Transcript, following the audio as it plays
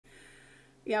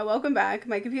Yeah, welcome back.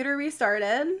 My computer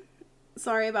restarted.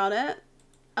 Sorry about it.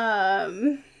 I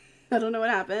don't know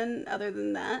what happened other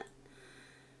than that.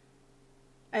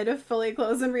 I had to fully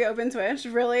close and reopen Twitch.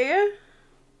 Really?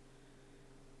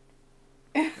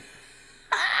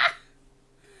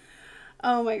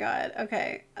 Oh my god.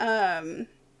 Okay.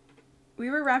 We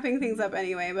were wrapping things up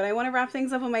anyway, but I want to wrap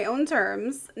things up on my own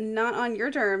terms, not on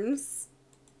your terms,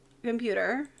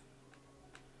 computer.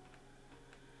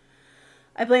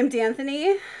 I blamed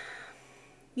D'Anthony.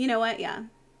 You know what? Yeah.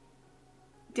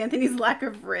 D'Anthony's lack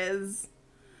of riz.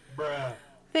 Bruh.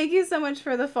 Thank you so much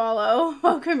for the follow.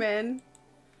 Welcome in.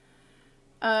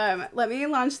 Let me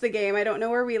launch the game. I don't know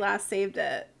where we last saved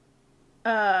it.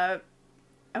 I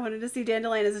wanted to see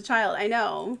Dandelion as a child. I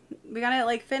know. We gotta,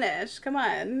 like, finish. Come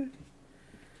on.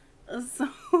 That's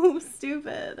so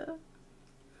stupid.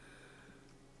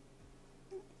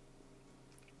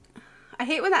 I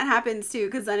hate when that happens, too,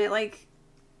 because then it, like,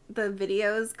 the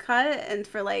videos cut, and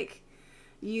for, like,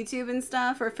 YouTube and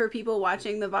stuff, or for people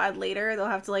watching the VOD later, they'll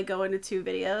have to, like, go into 2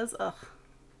 videos. Ugh.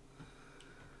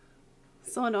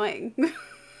 So annoying.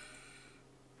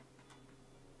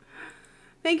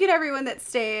 Thank you to everyone that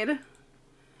stayed.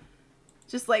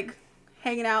 Just, like,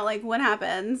 hanging out, like, what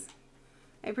happens?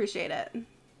 I appreciate it.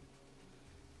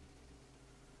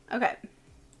 Okay.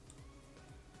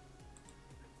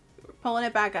 We're pulling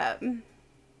it back up.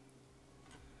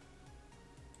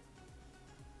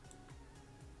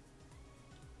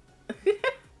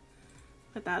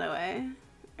 Put that away.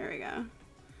 There we go.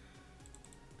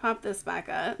 Pop this back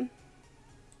up.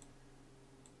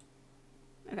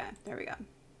 Okay, there we go.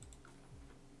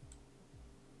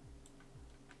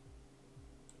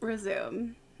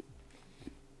 Resume.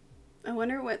 I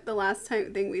wonder what the last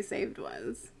thing we saved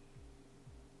was.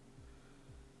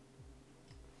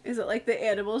 Is it like the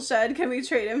animal shed? Can we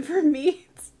trade him for meat?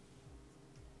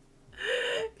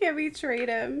 Can we trade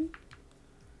him?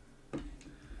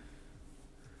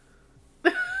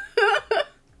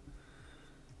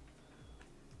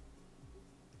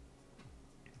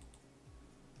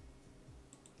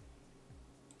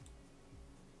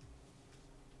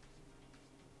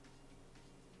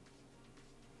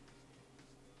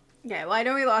 Okay, well, I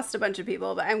know we lost a bunch of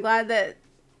people, but I'm glad that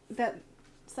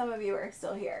some of you are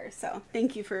still here. So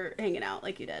thank you for hanging out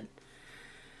like you did.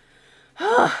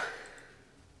 All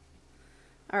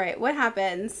right, what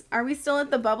happens? Are we still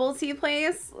at the bubble tea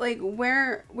place? Like,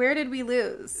 where did we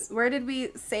lose? Where did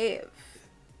we save?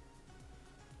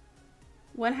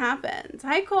 What happened?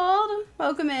 Hi, Cold.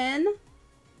 Welcome in.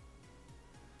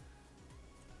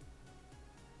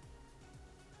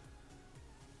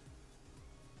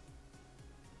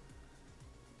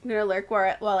 I'm gonna lurk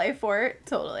while I fort.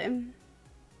 Totally.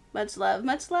 Much love,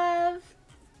 much love.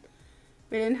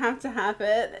 We didn't have to have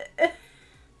it.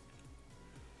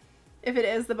 If it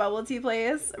is the bubble tea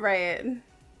place, right.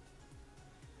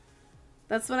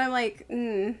 That's when I'm like,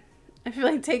 I feel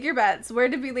like, take your bets. Where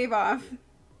did we leave off?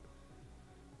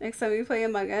 Next time we play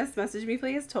Among Us, message me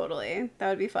please. Totally. That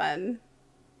would be fun.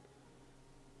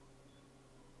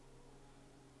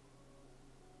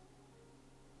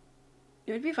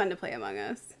 It would be fun to play Among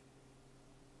Us.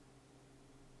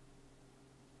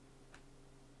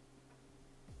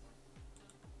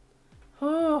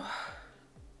 Oh.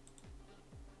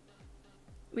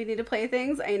 We need to play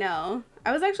things? I know.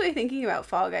 I was actually thinking about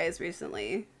Fall Guys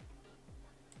recently.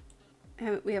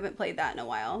 We haven't played that in a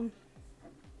while.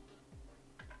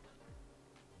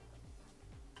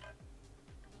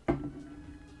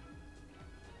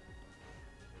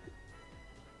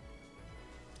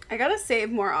 I gotta save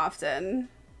more often.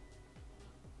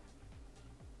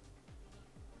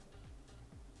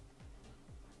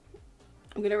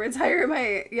 I'm gonna retire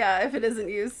my, yeah, if it isn't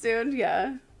used soon,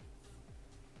 yeah.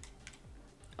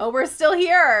 Oh, we're still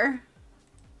here.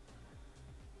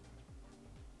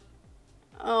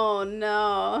 Oh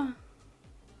no.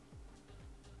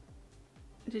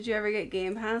 Did you ever get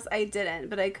Game Pass? I didn't,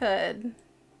 but I could.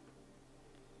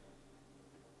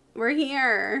 We're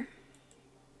here.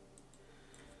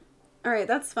 All right,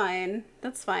 that's fine.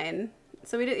 That's fine.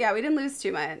 So we didn't lose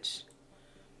too much.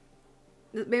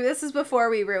 Maybe this is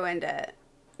before we ruined it.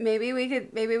 Maybe we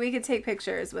could take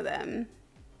pictures with him.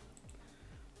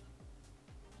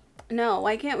 No,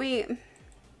 why can't we?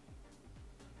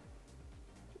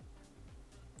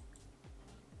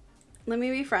 Let me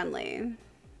be friendly.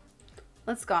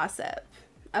 Let's gossip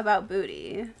about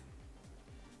booty.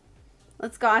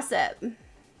 Let's gossip.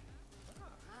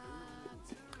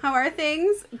 How are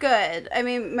things? Good. I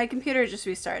mean, my computer just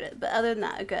restarted, but other than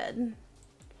that, good.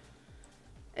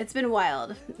 It's been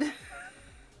wild.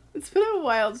 It's been a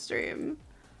wild stream.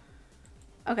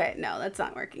 Okay, no, that's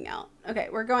not working out. Okay,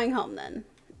 we're going home then.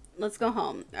 Let's go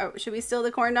home. Oh, should we steal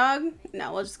the corn dog?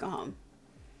 No, we'll just go home.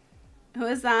 Who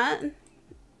is that?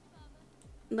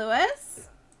 Lewis?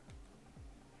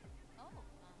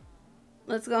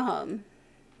 Let's go home.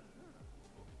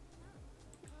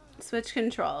 Switch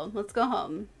control. Let's go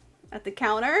home. At the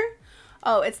counter?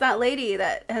 Oh, it's that lady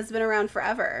that has been around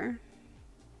forever.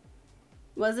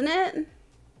 Wasn't it?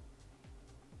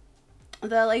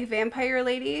 The, like, vampire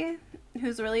lady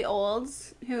who's really old,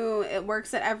 who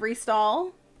works at every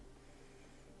stall.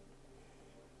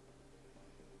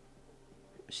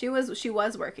 She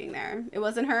was working there. It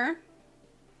wasn't her?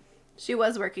 She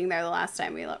was working there the last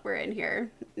time we were in here.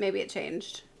 Maybe it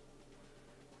changed.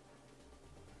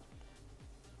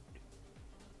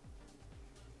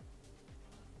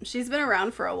 She's been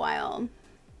around for a while.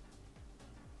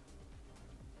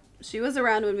 She was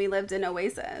around when we lived in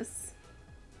Oasis.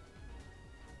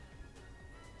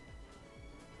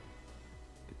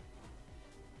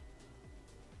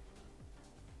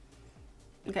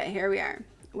 Okay, here we are.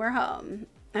 We're home.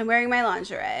 I'm wearing my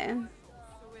lingerie.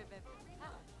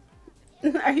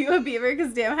 Are you a beaver?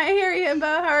 Cause damn. Hi, Harry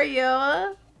Himbo. How are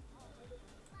you?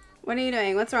 What are you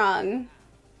doing? What's wrong?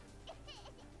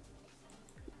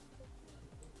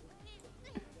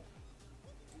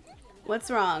 What's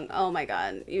wrong? Oh my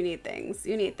god. You need things.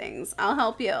 You need things. I'll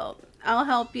help you. I'll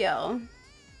help you.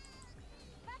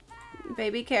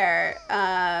 Baby care.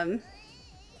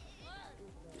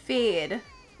 Feed.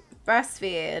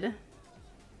 Breastfeed.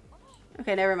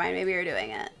 Okay, never mind. Maybe you're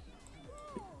doing it.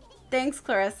 Thanks,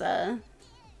 Clarissa.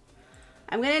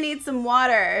 I'm gonna need some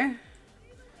water.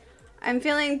 I'm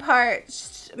feeling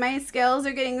parched. My scales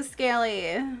are getting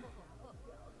scaly.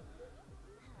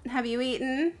 Have you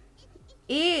eaten?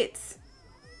 Eat!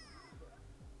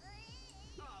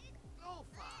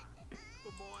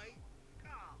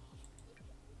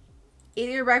 Eat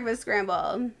your breakfast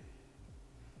scramble.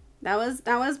 That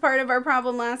was part of our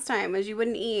problem last time, was you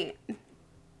wouldn't eat.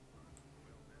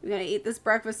 You gotta eat this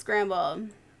breakfast scramble.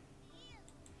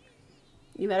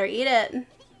 You better eat it.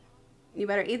 You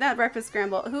better eat that breakfast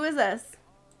scramble. Who is this?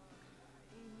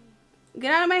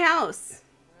 Get out of my house,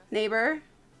 neighbor.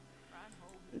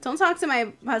 Don't talk to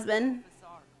my husband.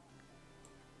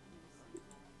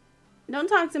 Don't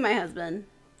talk to my husband.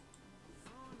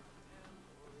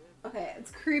 Okay, it's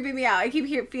creeping me out. I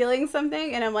keep feeling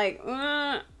something and I'm like,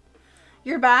 ugh.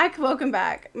 You're back? Welcome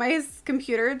back. My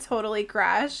computer totally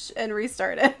crashed and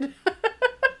restarted.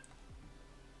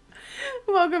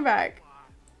 Welcome back.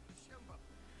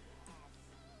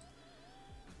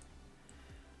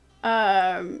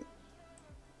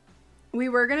 We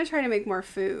were gonna try to make more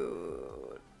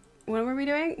food. What were we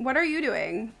doing? What are you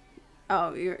doing?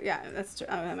 Oh, yeah, that's true.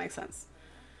 Oh, that makes sense.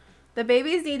 The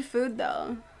babies need food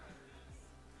though.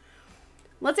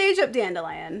 Let's age up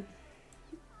Dandelion.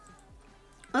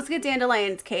 Let's get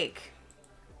Dandelion's cake.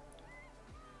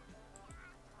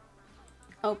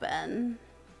 Open.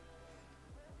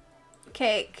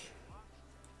 Cake.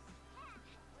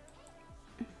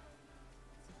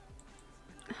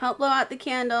 Help blow out the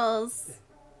candles.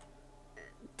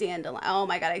 Dandelion. Oh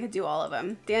my god, I could do all of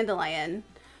them. Dandelion.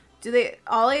 Do they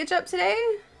all age up today?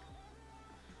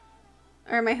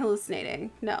 Or am I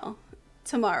hallucinating? No.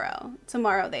 Tomorrow.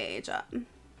 Tomorrow they age up.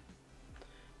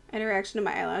 Any reaction to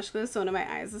my eyelash glue, so one of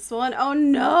my eyes is swollen. Oh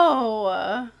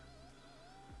no!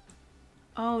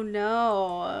 Oh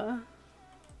no.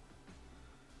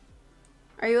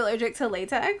 Are you allergic to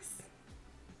latex?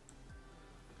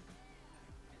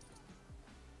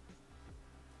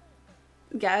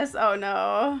 Guess? Oh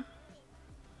no.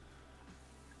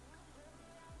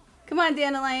 Come on,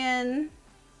 Dandelion.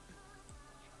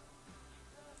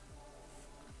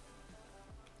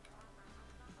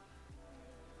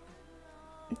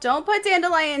 Don't put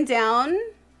Dandelion down.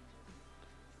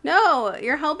 No,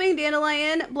 you're helping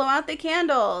Dandelion blow out the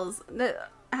candles.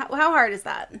 How hard is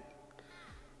that?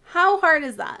 How hard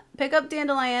is that? Pick up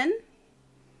Dandelion.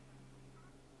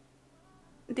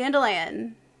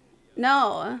 Dandelion.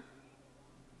 No.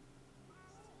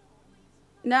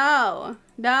 No.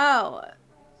 No.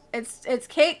 It's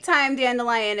cake time,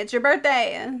 Dandelion. It's your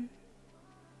birthday.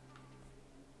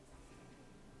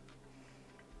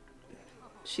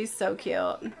 She's so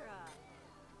cute.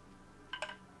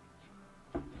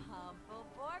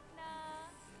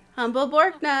 Humble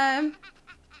Borkna.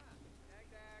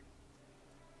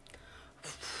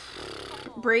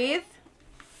 Breathe.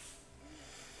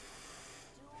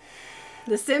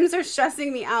 The Sims are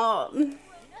stressing me out.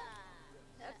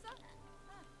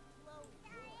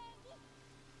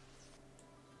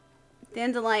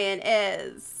 Dandelion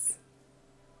is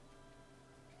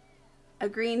a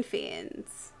green fiend.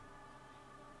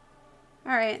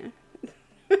 Alright.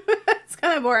 It's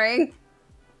kind of boring.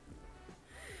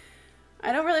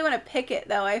 I don't really want to pick it,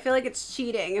 though. I feel like it's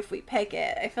cheating if we pick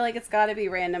it. I feel like it's got to be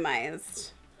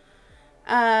randomized.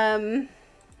 I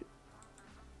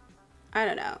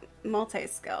don't know.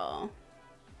 Multi-skill.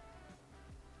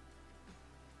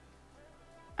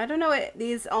 I don't know what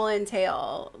these all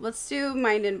entail. Let's do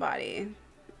mind and body.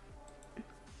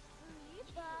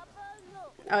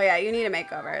 Oh yeah, you need a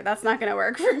makeover. That's not gonna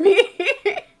work for me.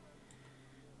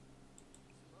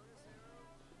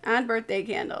 Add birthday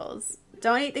candles.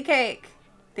 Don't eat the cake.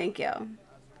 Thank you.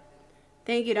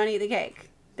 Thank you, don't eat the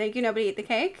cake. Thank you, nobody eat the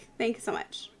cake. Thank you so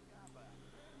much.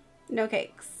 No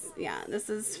cakes. Yeah, this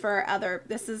is for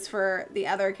the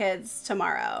other kids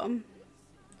tomorrow.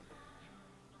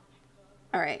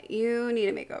 All right, you need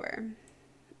a makeover.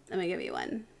 Let me give you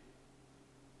one.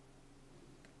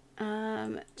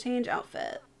 Change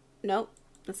outfit. Nope,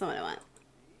 that's not what I want.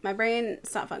 My brain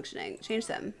stopped functioning. Change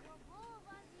them.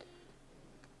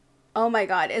 Oh my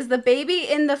god, is the baby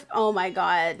in the... Oh my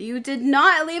god, you did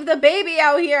not leave the baby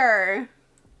out here.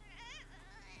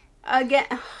 Again.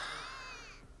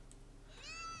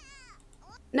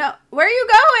 No, where are you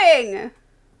going?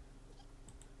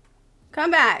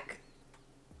 Come back.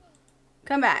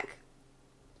 Come back.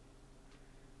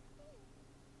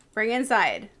 Bring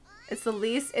inside. It's the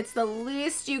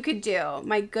least you could do.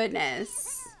 My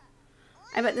goodness.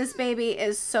 I bet this baby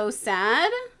is so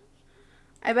sad.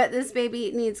 I bet this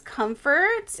baby needs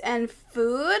comfort and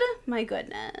food. My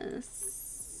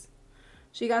goodness.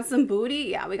 She got some booty.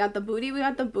 Yeah, we got the booty. We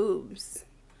got the boobs.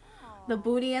 The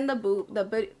booty and the boob.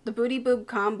 The booty boob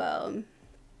combo.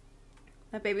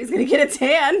 That baby's gonna get a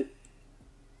tan.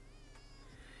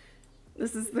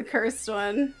 This is the cursed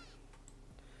one.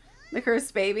 The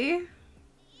cursed baby.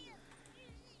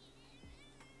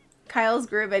 Kyle's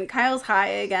grooving. Kyle's high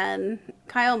again.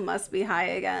 Kyle must be high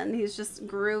again. He's just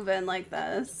grooving like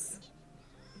this.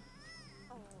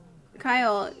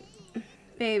 Kyle,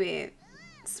 baby,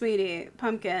 sweetie,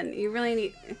 pumpkin, you really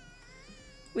need...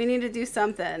 We need to do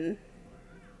something.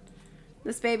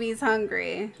 This baby's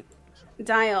hungry.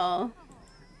 Dial.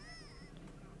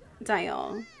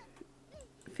 Dial.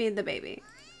 Feed the baby.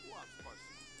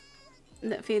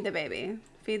 Feed the baby.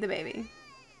 Feed the baby.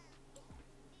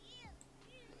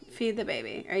 Feed the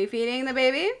baby. Are you feeding the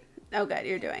baby? Oh, good.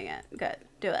 You're doing it. Good.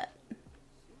 Do it.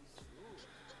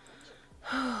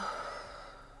 I'm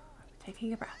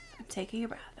taking a breath. I'm taking a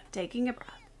breath. I'm taking a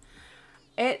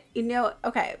breath. You know,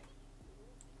 okay.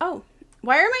 Oh,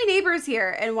 why are my neighbors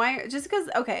here? And why, just because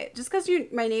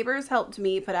my neighbors helped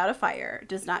me put out a fire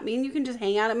does not mean you can just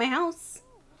hang out at my house.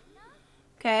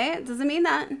 Okay? It doesn't mean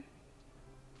that.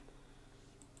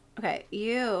 Okay,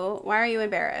 why are you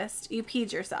embarrassed? You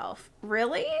peed yourself.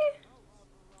 Really?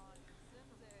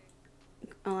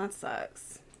 Oh, that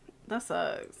sucks. That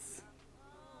sucks.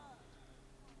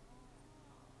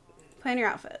 Plan your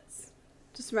outfits.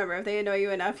 Just remember, if they annoy you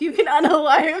enough, you can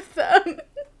unalive them.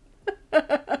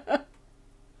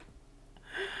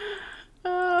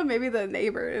 Oh, maybe the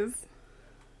neighbors.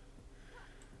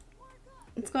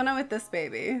 What's going on with this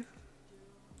baby?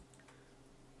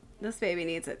 This baby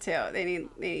needs it too. They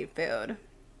need food.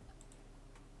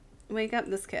 Wake up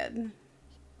this kid.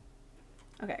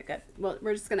 Okay, good. Well,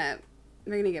 we're gonna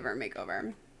give her a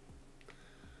makeover.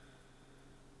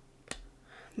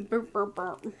 Burp, burp,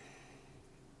 burp.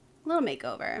 Little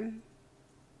makeover.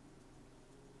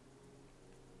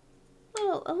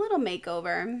 A little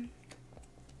makeover. And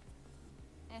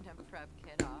a prep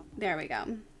kit off. There we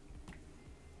go.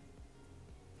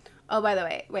 Oh, by the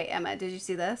way, wait, Emma, did you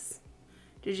see this?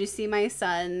 Did you see my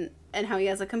son and how he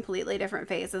has a completely different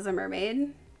face as a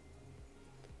mermaid?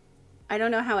 I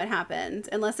don't know how it happened,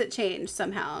 unless it changed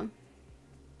somehow.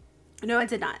 No, it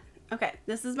did not. Okay,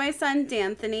 this is my son,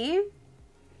 D'Anthony.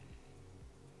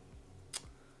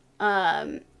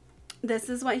 This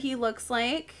is what he looks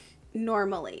like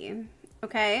normally,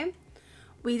 okay?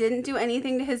 We didn't do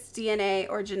anything to his DNA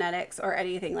or genetics or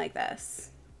anything like this.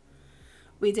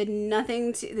 We did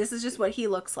nothing to, this is just what he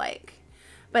looks like.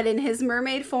 But in his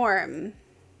mermaid form,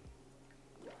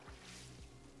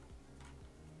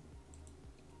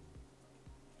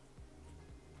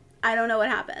 I don't know what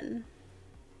happened.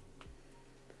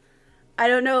 I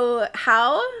don't know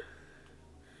how.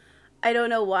 I don't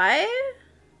know why.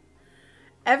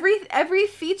 Every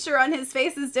feature on his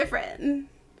face is different.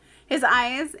 His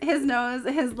eyes, his nose,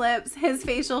 his lips, his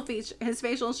facial feature, his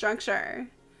facial structure.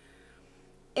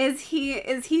 Is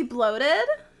he bloated?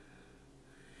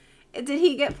 Did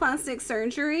he get plastic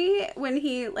surgery when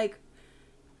he, like,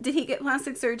 did he get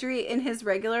plastic surgery in his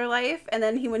regular life? And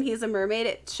then when he's a mermaid,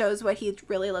 it shows what he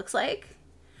really looks like?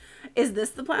 Is this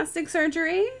the plastic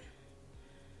surgery?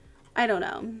 I don't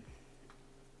know.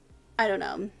 I don't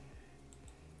know.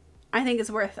 I think it's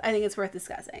worth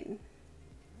discussing.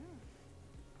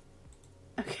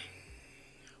 Okay.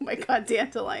 Oh my god,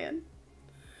 Dandelion.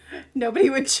 Nobody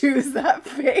would choose that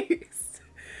face.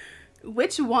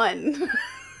 Which one?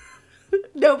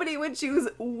 Nobody would choose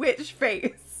which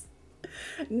face.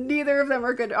 Neither of them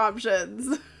are good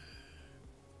options.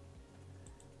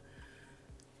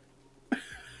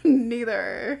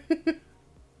 Neither.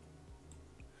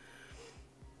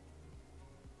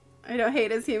 I don't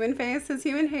hate his human face. His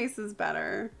human face is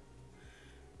better.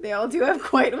 They all do have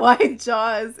quite wide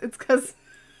jaws. It's because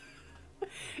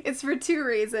it's for two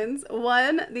reasons.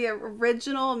 One, the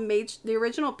original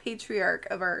patriarch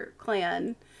of our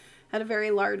clan had a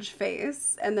very large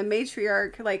face, and the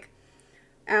matriarch, like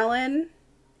Alan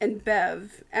and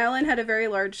Bev. Alan had a very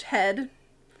large head.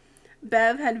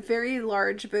 Bev had very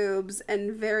large boobs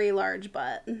and very large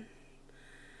butt.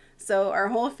 So our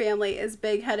whole family is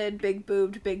big-headed,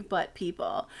 big-boobed, big-butt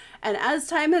people. And as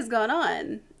time has gone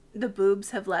on, the boobs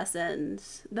have lessened,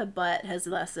 the butt has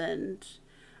lessened,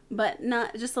 but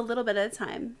not just a little bit at a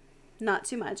time, not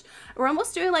too much. We're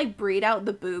almost doing like breed out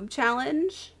the boob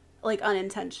challenge, like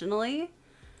unintentionally.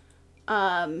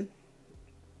 But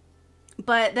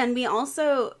then we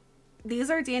also, these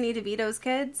are Danny DeVito's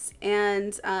kids,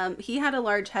 and he had a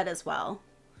large head as well.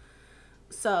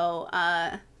 So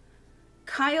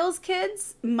Kyle's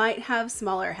kids might have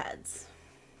smaller heads.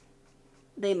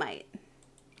 They might.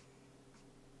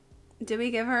 Did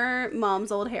we give her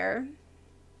mom's old hair?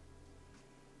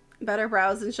 Better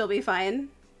brows and she'll be fine.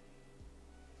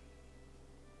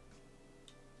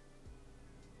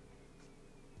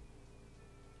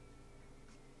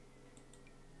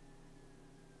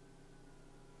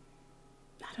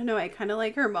 I don't know. I kind of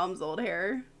like her mom's old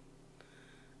hair.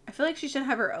 I feel like she should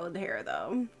have her own hair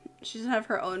though. She should have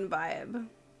her own vibe.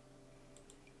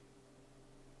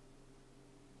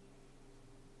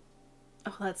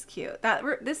 Oh, that's cute.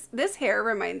 This hair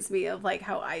reminds me of like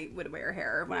how I would wear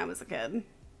hair when I was a kid.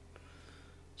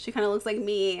 She kind of looks like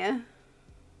me.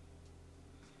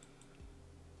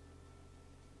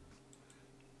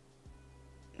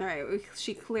 All right,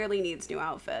 she clearly needs new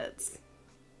outfits.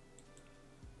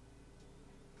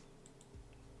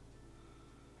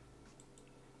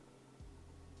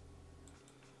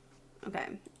 Okay,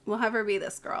 we'll have her be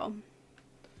this girl.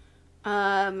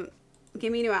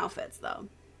 Give me new outfits though.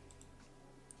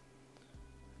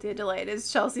 Dandelion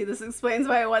is Chelsea. This explains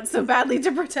why I want so badly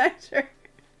to protect her.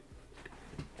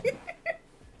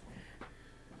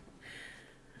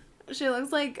 She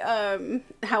looks like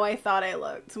how I thought I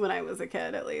looked when I was a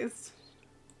kid, at least.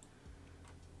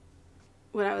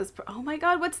 When I was, oh my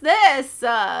god, what's this?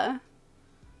 I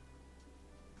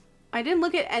didn't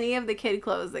look at any of the kid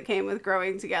clothes that came with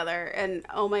growing together, and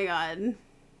oh my god.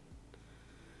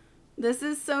 This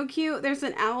is so cute. There's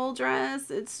an owl dress.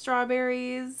 It's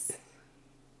strawberries.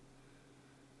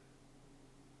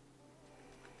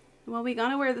 Well, we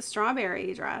gotta wear the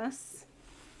strawberry dress.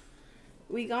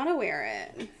 We gotta wear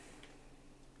it.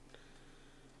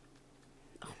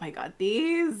 Oh my god,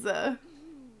 these. Yeah,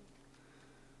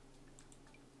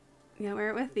 wear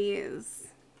it with these.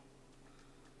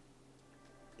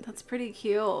 That's pretty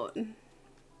cute.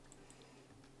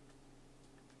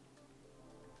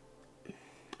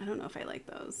 I don't know if I like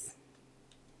those.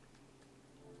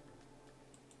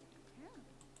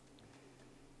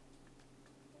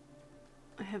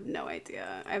 I have no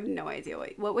idea. I have no idea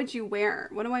what would you wear?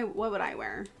 What would I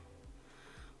wear?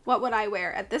 What would I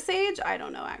wear at this age? I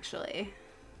don't know actually.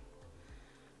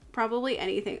 Probably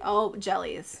anything. Oh,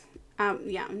 jellies.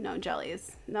 Yeah, no,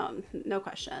 jellies. No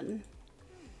question.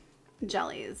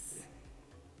 Jellies.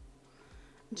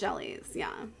 Jellies,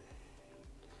 yeah.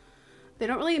 They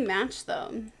don't really match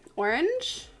though.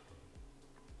 Orange?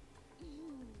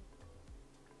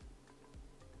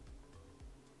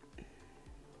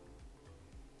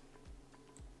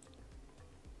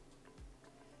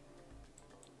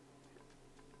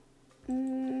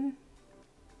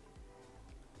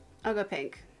 I'll go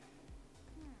pink.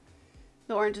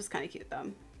 The orange is kind of cute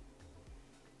though.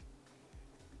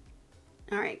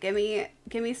 All right, give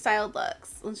me styled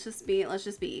looks. Let's just be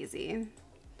easy.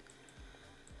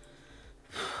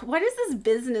 What is this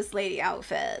business lady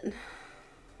outfit?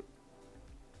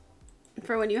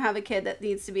 For when you have a kid that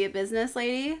needs to be a business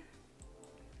lady?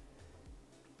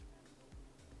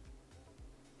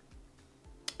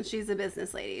 She's a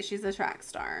business lady. She's a track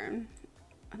star.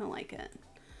 I don't like it.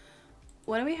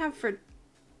 What do we have for...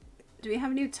 Do we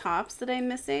have new tops that I'm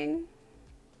missing?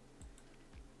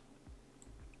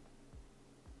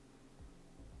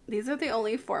 These are the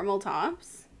only formal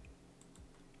tops?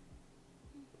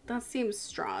 That seems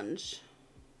strange.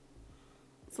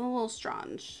 It's a little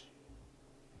strange.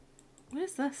 What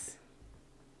is this?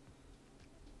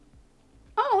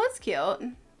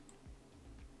 cute.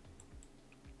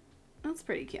 That's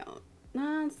pretty cute.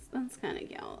 That's kind of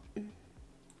cute.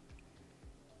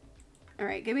 All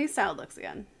right, give me styled looks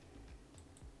again.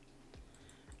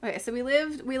 Okay, so we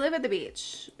live at the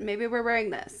beach. Maybe we're wearing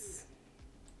this.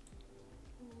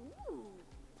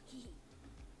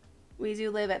 We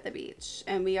do live at the beach,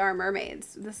 and we are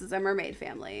mermaids. This is a mermaid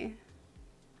family.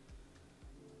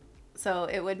 So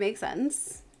it would make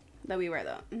sense that we wear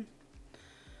them.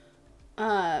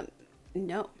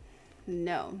 No.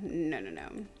 No.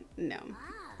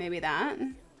 Maybe that.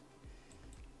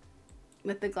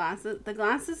 With the glasses. The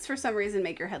glasses, for some reason,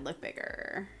 make your head look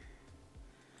bigger.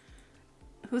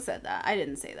 Who said that? I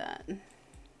didn't say that.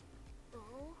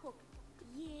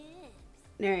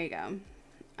 There you go.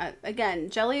 Again,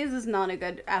 Jellies is not a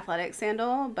good athletic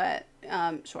sandal, but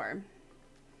sure.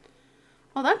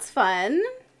 Oh, that's fun.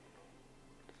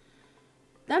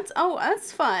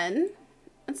 That's fun.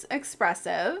 It's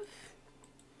expressive.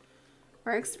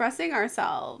 We're expressing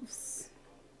ourselves.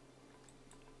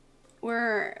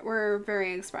 We're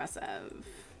very expressive.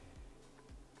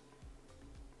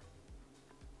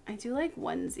 I do like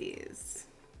onesies.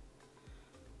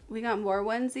 We got more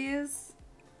onesies.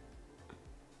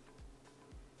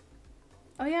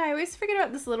 Oh yeah, I always forget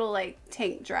about this little like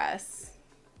tank dress.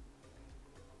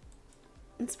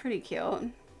 It's pretty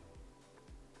cute.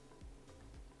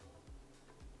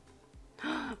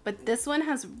 But this one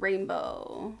has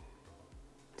rainbow.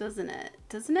 Doesn't it?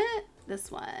 Doesn't it?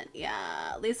 This one.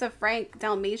 Yeah. Lisa Frank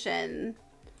Dalmatian.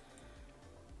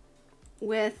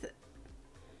 With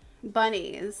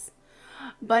bunnies.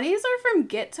 Bunnies are from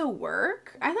Get to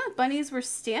Work? I thought bunnies were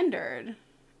standard.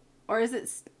 Or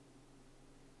is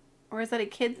that a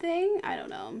kid thing? I don't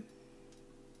know.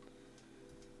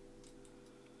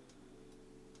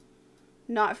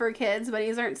 Not for kids.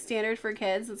 Bunnies aren't standard for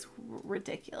kids. It's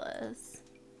ridiculous.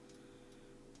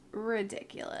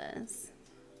 Ridiculous.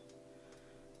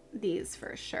 These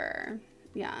for sure.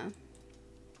 Yeah.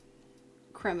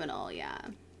 Criminal, yeah.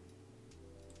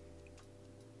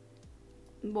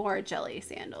 More jelly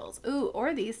sandals. Ooh,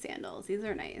 or these sandals. These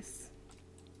are nice.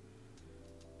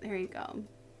 There you go.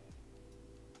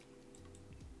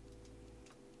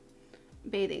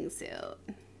 Bathing suit.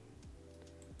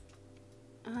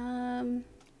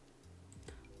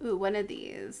 Ooh, one of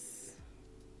these.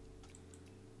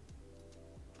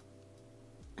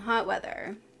 Hot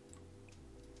weather.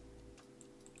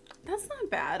 That's not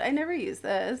bad. I never use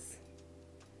this.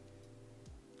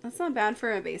 That's not bad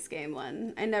for a base game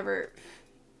one. I don't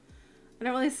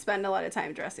really spend a lot of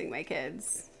time dressing my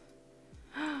kids.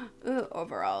 Ooh,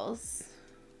 overalls.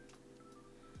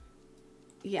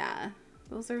 Yeah,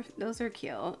 those are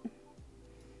cute.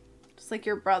 Just like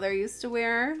your brother used to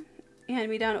wear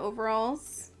hand-me-down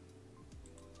overalls.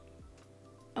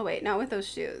 Oh wait, not with those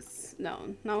shoes.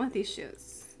 No, not with these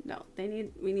shoes. No,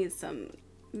 we need some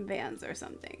Vans or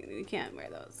something. We can't wear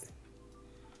those.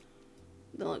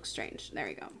 They look strange. There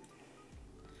we go.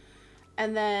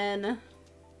 And then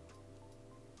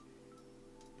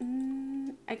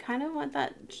I kind of want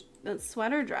that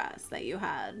sweater dress that you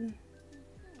had.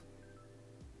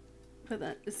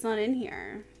 But it's not in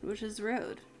here, which is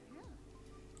rude.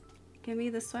 Give me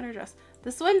the sweater dress.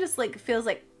 This one just like feels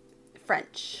like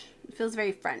French. It feels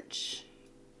very French.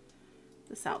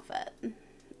 This outfit.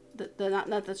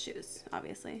 Not the shoes,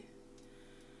 obviously.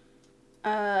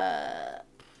 Oh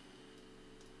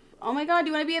my god, do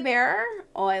you want to be a bear?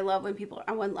 Oh, I love when people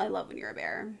I love when you're a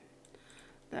bear.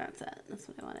 That's it. That's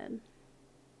what I wanted.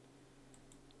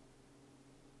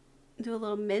 Do a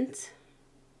little mint.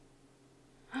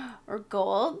 Or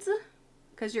gold.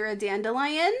 Because you're a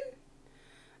dandelion.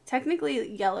 Technically,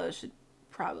 yellow should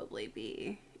probably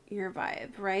be your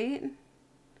vibe, right?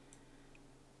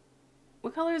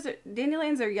 What colors are...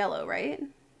 Dandelions are yellow, right?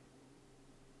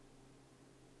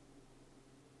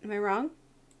 Am I wrong?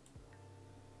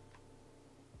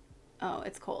 Oh,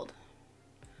 it's cold.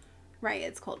 Right,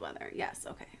 it's cold weather. Yes,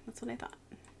 okay. That's what I thought.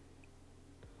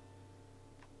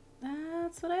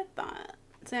 That's what I thought.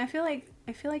 So I feel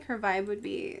like her vibe would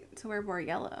be to wear more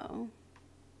yellow.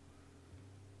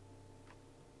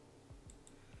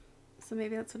 So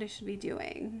maybe that's what I should be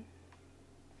doing.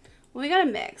 Well, we got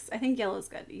a mix. I think yellow's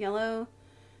good. Yellow,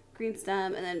 green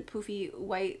stem, and then poofy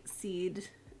white seed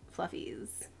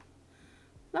fluffies.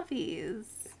 Fluffies.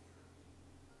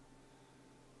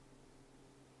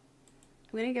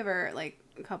 I'm gonna give her like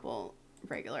a couple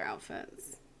regular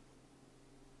outfits.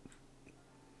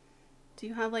 Do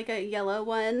you have like a yellow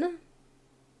one?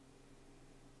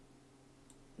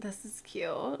 This is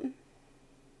cute.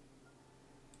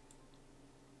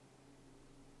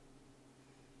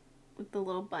 With the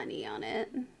little bunny on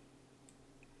it.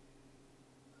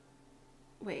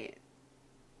 Wait.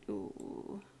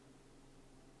 Ooh.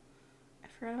 I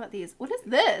forgot about these. What is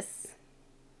this?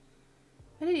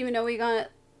 I didn't even know we got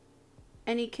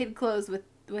any kid clothes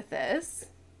with this.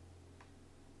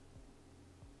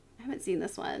 I haven't seen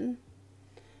this one.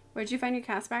 Where'd you find your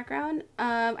cast background?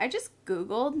 I just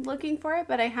Googled looking for it,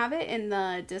 but I have it in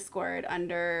the Discord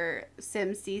under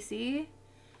SimCC.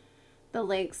 The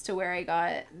links to where I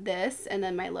got this and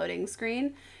then my loading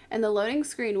screen. And the loading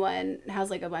screen one has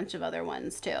like a bunch of other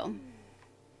ones too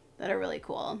that are really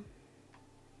cool.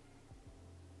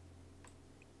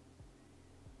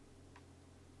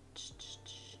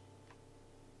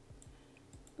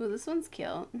 Ooh, this one's cute.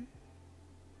 A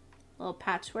little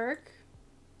patchwork.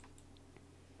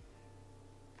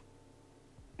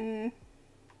 I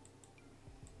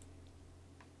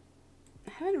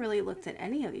haven't really looked at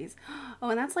any of these. Oh,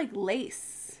 and that's like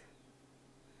lace.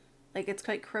 Like it's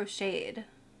quite crocheted.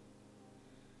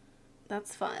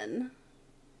 That's fun.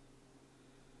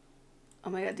 Oh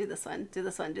my god, do this one. Do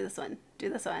this one. Do this one. Do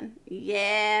this one.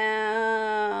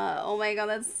 Yeah. Oh my god,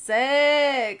 that's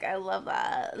sick. I love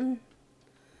that.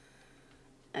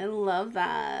 I love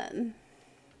that.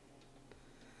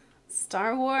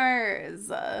 Star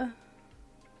Wars.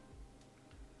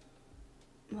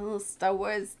 Little Star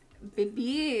Wars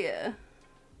baby.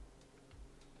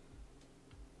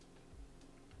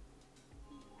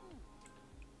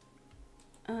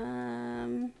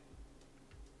 Oh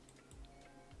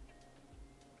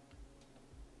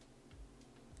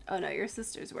no, your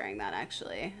sister's wearing that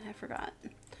actually. I forgot.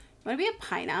 Want to be a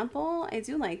pineapple? I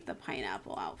do like the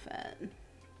pineapple outfit.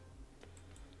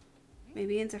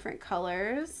 Maybe in different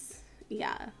colors.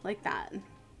 Yeah, like that.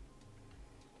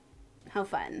 How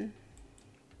fun.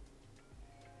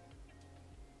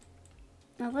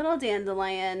 A little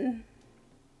dandelion.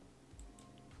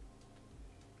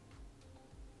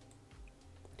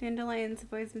 Dandelions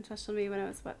have always been special to me. When I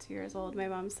was about 2 years old, my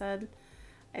mom said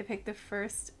I picked the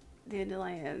first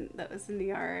dandelion that was in the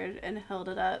yard and held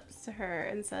it up to her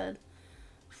and said,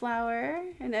 flower.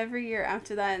 And every year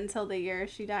after that, until the year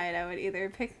she died, I would either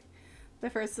pick the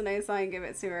first one I saw and give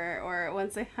it to her, or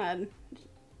once I had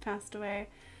passed away,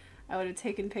 I would have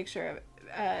taken take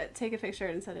a picture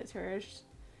and sent it to her.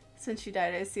 Since she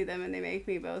died, I see them and they make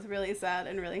me both really sad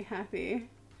and really happy.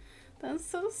 That's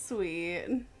so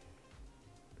sweet.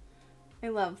 I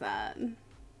love that.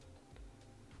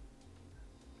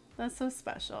 That's so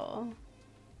special.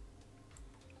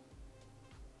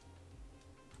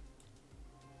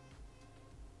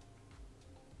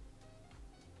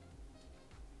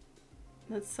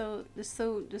 That's so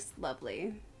just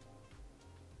lovely.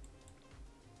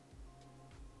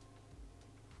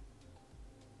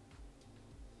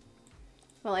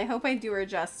 Well, I hope I do her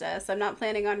justice. I'm not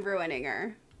planning on ruining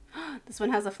her. This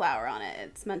one has a flower on it.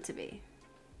 It's meant to be.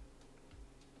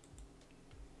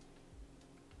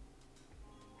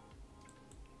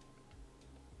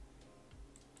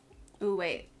 Ooh,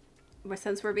 wait.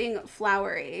 Since we're being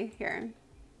flowery here.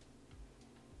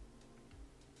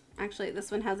 Actually,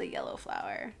 this one has a yellow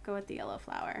flower. Go with the yellow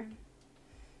flower.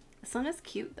 This one is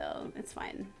cute, though. It's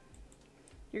fine.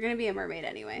 You're going to be a mermaid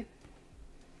anyway.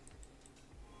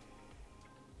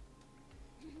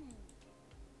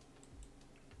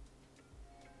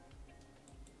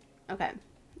 Okay.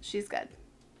 She's good.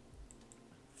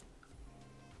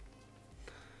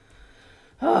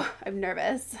 Oh, I'm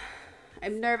nervous.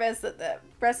 I'm nervous that the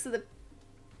rest of the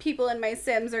people in my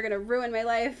Sims are going to ruin my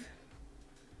life.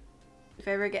 If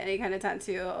I ever get any kind of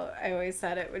tattoo, I always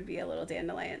thought it would be a little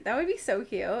dandelion. That would be so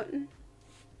cute.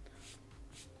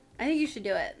 I think you should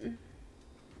do it.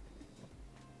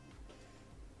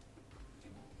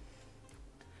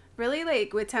 Really,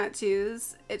 like, with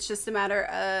tattoos, it's just a matter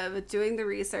of doing the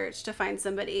research to find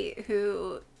somebody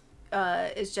who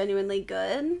is genuinely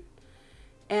good.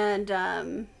 And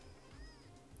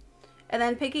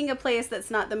then picking a place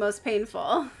that's not the most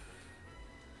painful.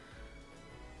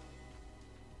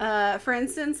 For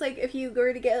instance, like if you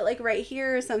were to get it like right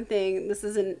here or something, this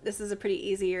is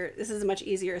a much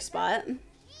easier spot.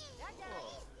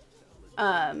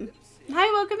 Hi,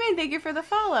 welcome in. Thank you for the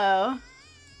follow.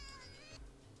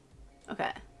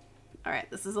 Okay. All right.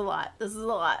 This is a lot. This is a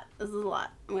lot. This is a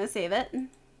lot. I'm going to save it. I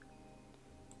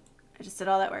just did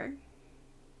all that work.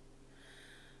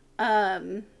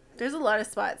 There's a lot of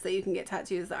spots that you can get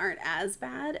tattoos that aren't as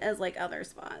bad as like other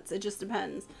spots. It just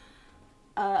depends.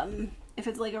 If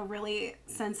it's like a really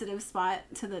sensitive spot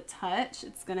to the touch,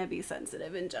 it's gonna be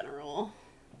sensitive in general.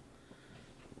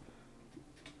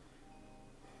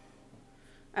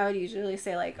 I would usually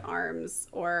say like arms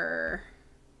or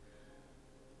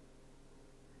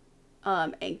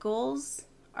ankles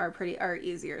are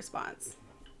easier spots.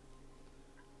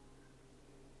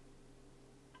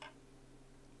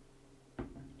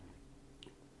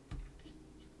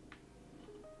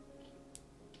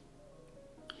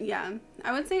 Yeah,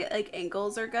 I would say like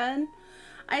ankles are good.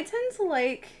 I tend to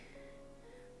like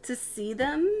to see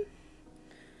them.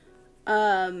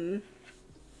 And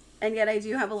yet I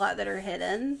do have a lot that are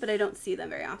hidden, but I don't see them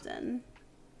very often.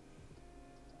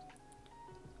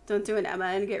 Don't do an Emma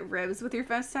and get ribs with your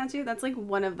first tattoo. That's like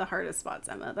one of the hardest spots,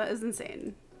 Emma. That is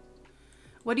insane.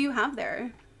 What do you have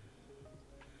there?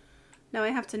 Now I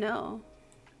have to know.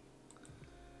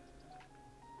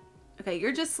 Okay,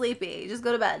 you're just sleepy. Just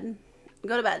go to bed.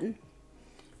 Go to bed.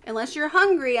 Unless you're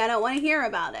hungry, I don't want to hear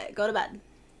about it. Go to bed.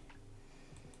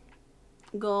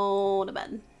 Go to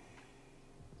bed.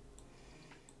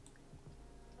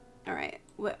 All right.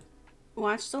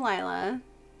 Watch Delilah.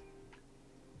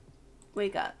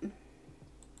 Wake up.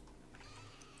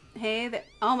 Hey,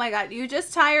 oh my God. You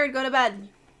just tired. Go to bed.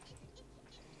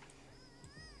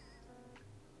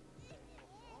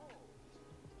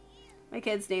 My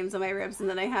kids' names on my ribs, and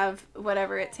then I have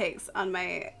whatever it takes on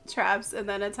my traps, and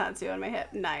then a tattoo on my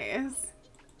hip. Nice.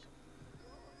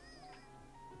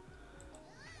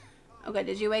 Okay,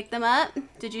 did you wake them up?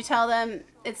 Did you tell them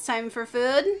it's time for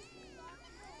food?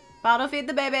 Bottle feed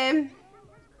the baby.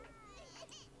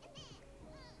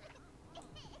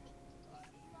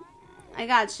 I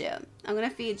got you. I'm gonna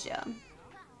feed you.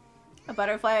 A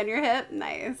butterfly on your hip?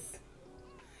 Nice.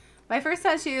 My first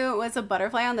tattoo was a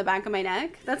butterfly on the back of my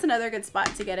neck. That's another good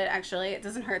spot to get it, actually. It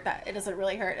doesn't hurt that. It doesn't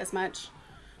really hurt as much.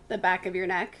 The back of your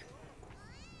neck.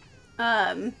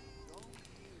 And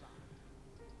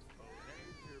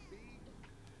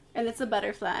it's a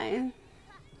butterfly.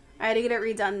 I had to get it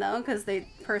redone, though, because the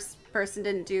person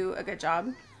didn't do a good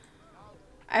job.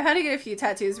 I've had to get a few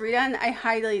tattoos redone.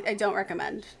 I don't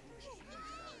recommend.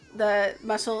 The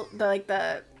muscle,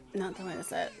 the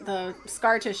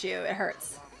scar tissue, it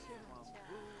hurts.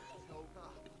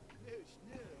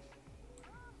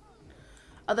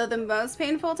 Although the most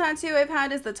painful tattoo I've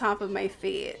had is the top of my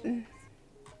feet.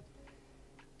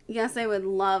 Yes, I would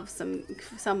love some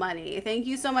money. Thank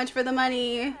you so much for the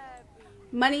money.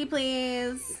 Money,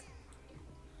 please.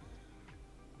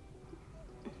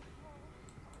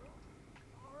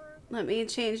 Let me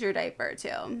change your diaper,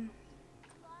 too.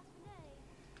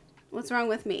 What's wrong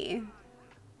with me?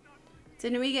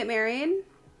 Didn't we get married?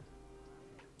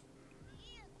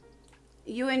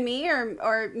 You and me,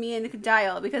 or me and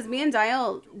Dial? Because me and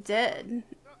Dial did.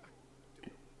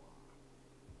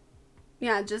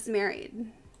 Yeah, just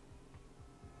married.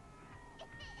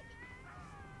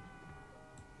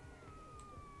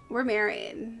 We're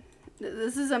married.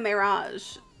 This is a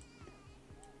mirage.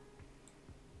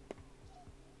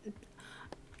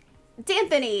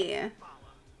 D'Anthony!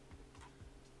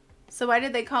 So why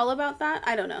did they call about that?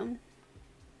 I don't know.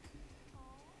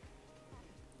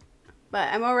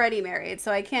 But I'm already married,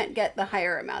 so I can't get the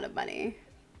higher amount of money.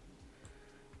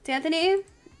 D'Anthony,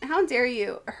 how dare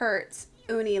you hurt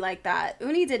Uni like that?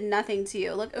 Uni did nothing to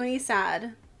you. Look, Uni's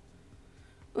sad.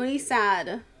 Uni's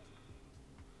sad.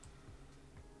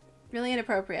 Really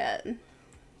inappropriate.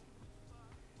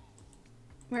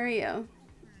 Where are you?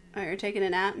 Oh, you're taking a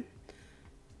nap?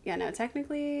 Yeah, no,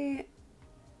 technically,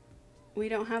 we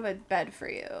don't have a bed for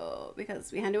you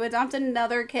because we had to adopt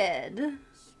another kid.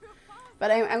 But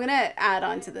I'm going to add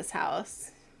on to this house.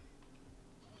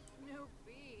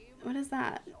 What is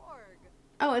that?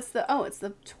 Oh, it's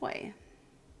the toy.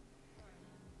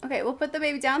 Okay, we'll put the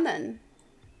baby down then.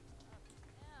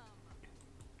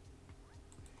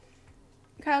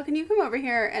 Kyle, can you come over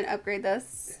here and upgrade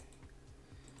this?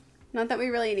 Not that we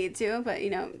really need to, but you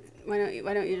know, why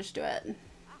don't you just do it?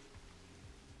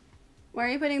 Why are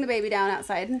you putting the baby down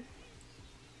outside?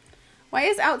 Why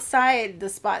is outside the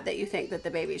spot that you think that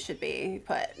the baby should be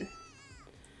put?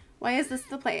 Why is this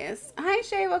the place? Hi,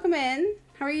 Shay. Welcome in.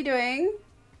 How are you doing?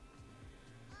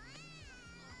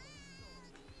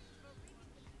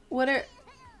 What are...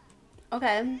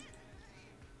 Okay.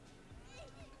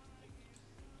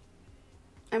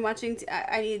 I'm watching...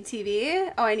 I need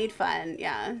TV? Oh, I need fun.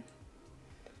 Yeah.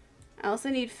 I also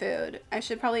need food. I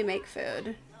should probably make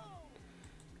food.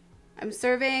 I'm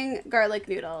serving garlic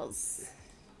noodles.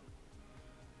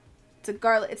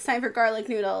 It's time for garlic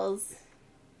noodles.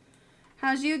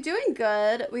 How's you doing?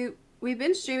 Good. We've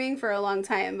been streaming for a long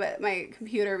time, but my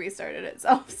computer restarted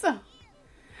itself, so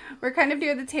we're kind of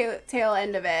near the tail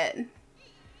end of it.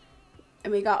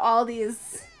 And we got all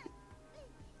these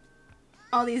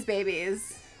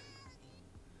babies.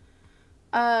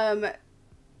 I'm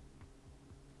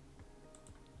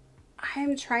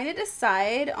trying to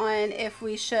decide on if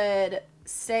we should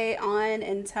stay on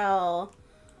until...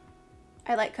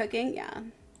 I like cooking, yeah.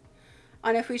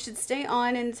 On if we should stay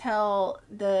on until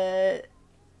the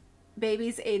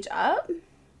babies age up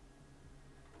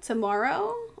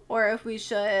tomorrow, or if we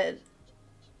should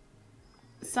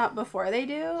stop before they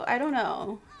do? I don't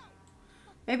know.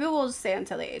 Maybe we'll just stay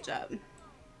until they age up.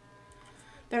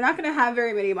 They're not going to have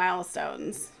very many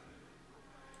milestones.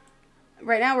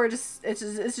 Right now, this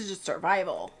is just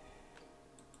survival.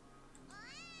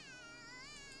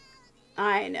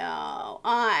 I know.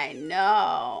 I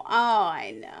know. Oh,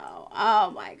 I know.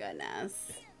 Oh, my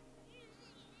goodness.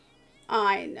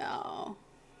 I know.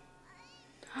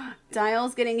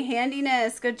 Dial's getting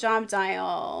handiness. Good job,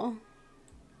 Dial.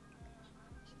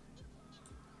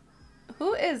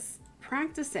 Who is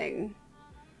practicing?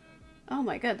 Oh,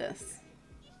 my goodness.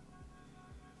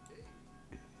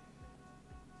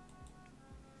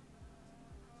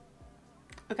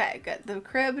 Okay, good. The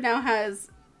crib now has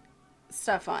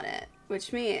stuff on it,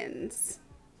 which means...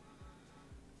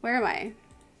 Where am I?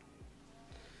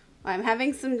 I'm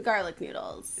having some garlic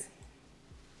noodles.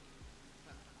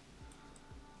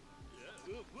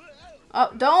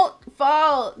 Oh, don't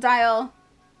fall, Dial.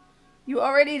 You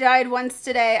already died once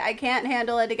today. I can't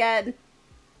handle it again.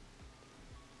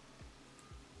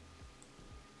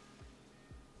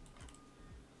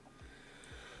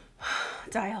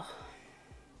 Dial.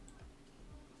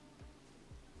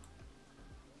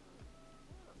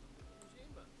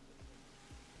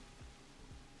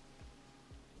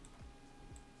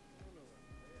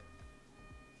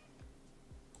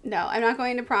 No, I'm not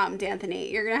going to prom,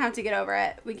 D'Anthony. You're going to have to get over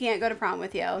it. We can't go to prom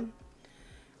with you.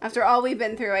 After all we've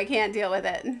been through, I can't deal with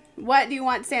it. What do you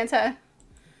want, Santa?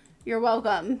 You're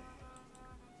welcome.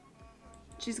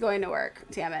 She's going to work.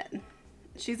 Damn it.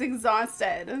 She's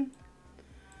exhausted.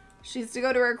 She's to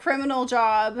go to her criminal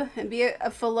job and be a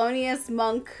felonious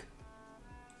monk.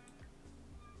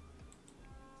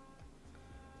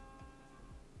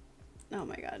 Oh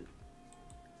my god.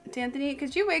 D'Anthony,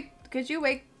 could you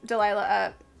wake Delilah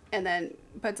up and then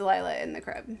put Delilah in the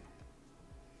crib?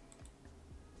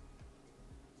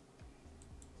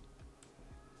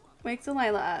 Wake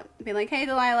Delilah up. Be like, hey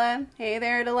Delilah. Hey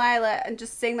there, Delilah. And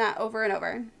just sing that over and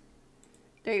over.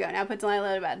 There you go. Now put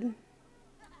Delilah to bed.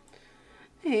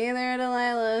 Hey there,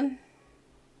 Delilah.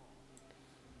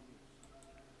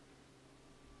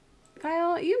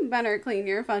 Kyle, you better clean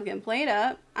your fucking plate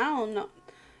up. I don't know.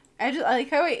 I like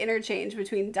how I interchange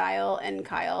between Dial and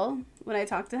Kyle when I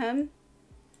talk to him.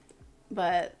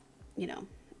 But, you know,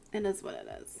 it is what it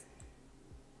is.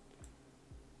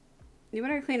 You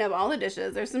better clean up all the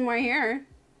dishes. There's some more here.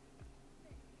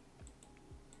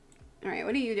 Alright,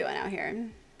 what are you doing out here?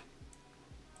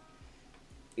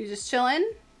 You just chilling?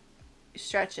 You're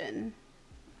stretching.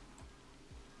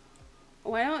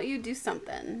 Why don't you do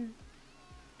something?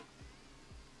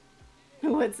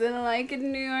 What's it like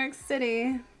in New York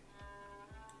City?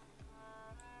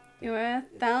 You're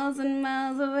 1,000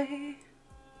 miles away.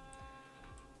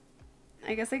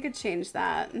 I guess I could change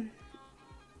that.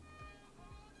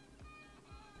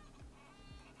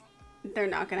 They're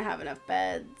not gonna have enough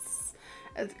beds.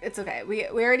 It's okay. We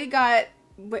already got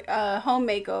a home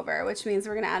makeover, which means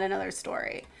we're gonna add another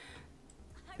story.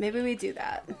 Maybe we do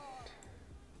that.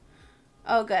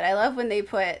 Oh, good. I love when they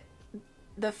put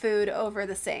the food over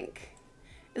the sink.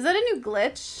 Is that a new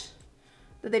glitch?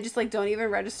 That they just like don't even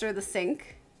register the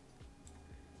sink?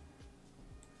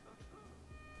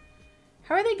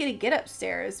 How are they gonna get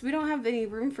upstairs? We don't have any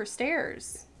room for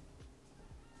stairs.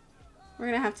 We're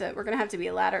gonna have to be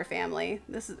a ladder family.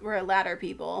 We're a ladder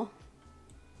people.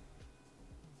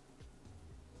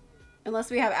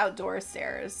 Unless we have outdoor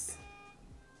stairs.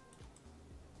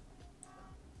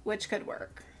 Which could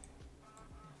work.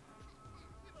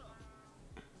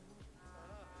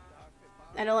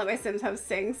 I don't let my Sims have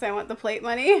sinks. I want the plate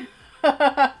money.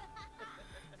 But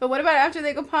what about after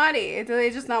they go potty? Do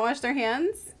they just not wash their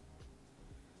hands?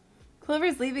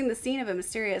 Clover's leaving the scene of a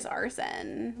mysterious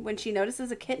arson when she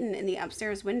notices a kitten in the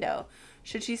upstairs window.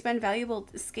 Should she spend valuable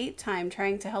escape time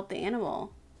trying to help the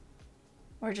animal?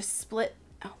 Or just split...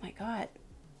 Oh my god.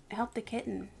 Help the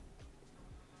kitten.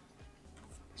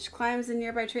 She climbs a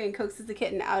nearby tree and coaxes the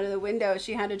kitten out of the window.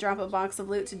 She had to drop a box of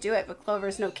loot to do it, but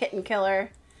Clover's no kitten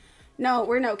killer. No,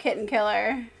 we're no kitten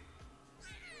killer.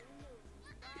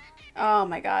 Oh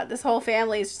my god. This whole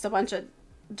family is just a bunch of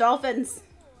dolphins.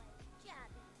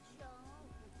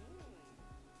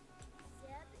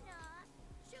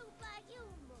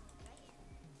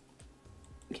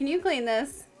 Can you clean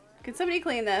this? Can somebody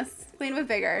clean this? Clean with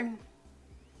vigor.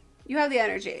 You have the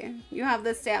energy. You have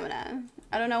the stamina.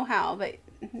 I don't know how, but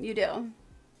you do.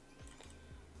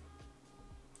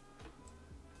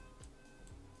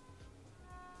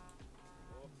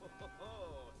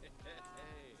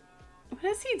 What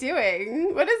is he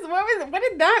doing? What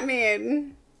did that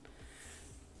mean?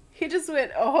 He just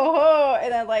went, oh ho ho,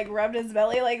 and then like rubbed his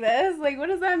belly like this? Like, what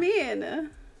does that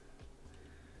mean?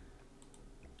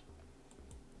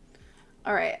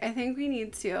 Alright, I think we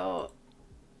need to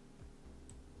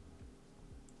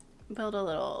build a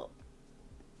little...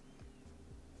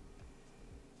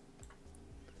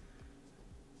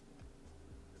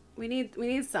 We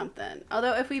need something.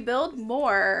 Although if we build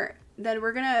more, then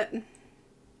we're gonna...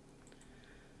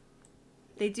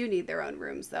 They do need their own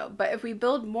rooms though. But if we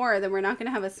build more, then we're not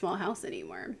gonna have a small house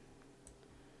anymore.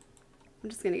 I'm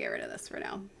just gonna get rid of this for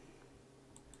now.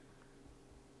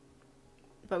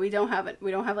 But we don't have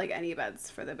like any beds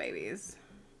for the babies.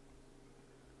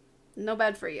 No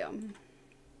bed for you.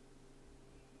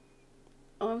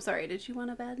 Oh, I'm sorry. Did you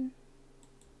want a bed?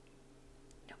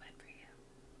 No bed for you.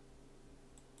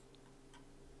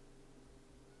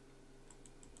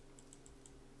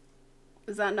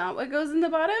 Is that not what goes in the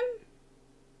bottom?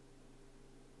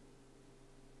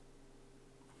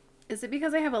 Is it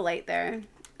because I have a light there?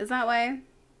 Is that why?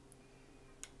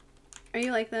 Are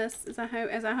you like this? Is that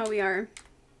how we are?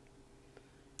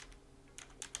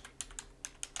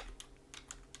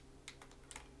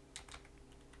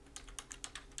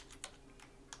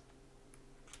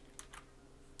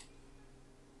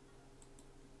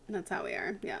 That's how we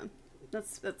are. Yeah. That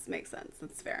makes sense.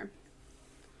 That's fair.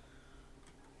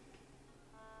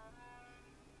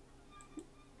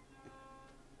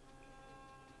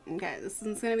 Okay, this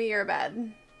one's gonna be your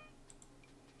bed.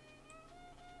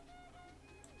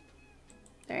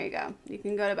 There you go. You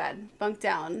can go to bed. Bunk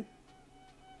down.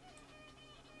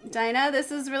 Dinah,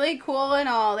 this is really cool and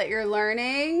all that you're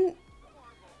learning.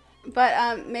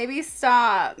 But maybe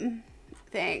stop.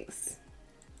 Thanks.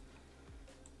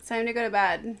 It's time to go to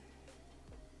bed.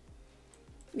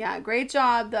 Yeah, great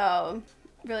job though.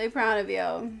 Really proud of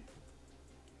you.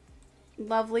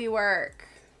 Lovely work.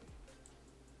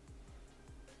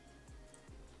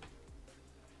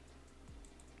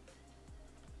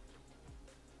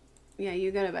 Yeah,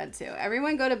 you go to bed too.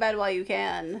 Everyone go to bed while you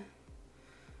can.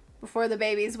 Before the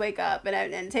babies wake up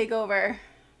and take over.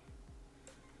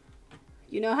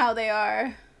 You know how they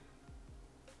are.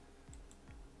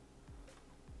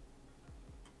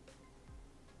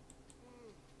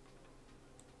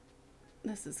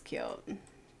 This is cute.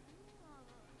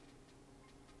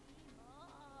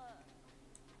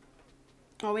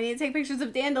 Oh, we need to take pictures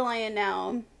of Dandelion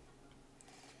now.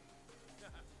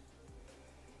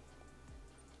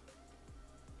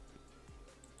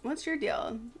 What's your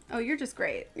deal? Oh, you're just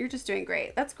great. You're just doing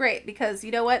great. That's great because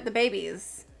you know what? The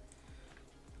babies,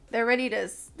 they're ready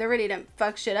to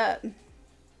fuck shit up.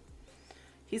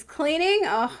 He's cleaning?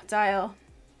 Oh, Dial.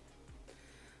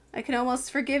 I can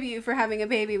almost forgive you for having a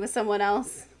baby with someone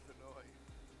else.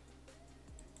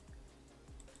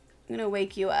 I'm gonna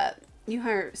wake you up. You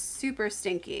are super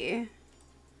stinky.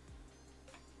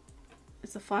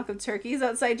 There's a flock of turkeys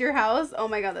outside your house. Oh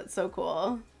my god, that's so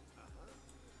cool.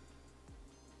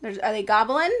 Are they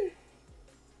gobbling?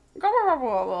 Gobble, gobble,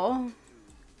 gobble.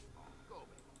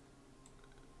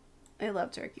 I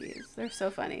love turkeys. They're so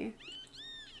funny.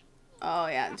 Oh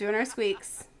yeah, doing our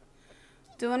squeaks.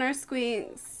 Doing our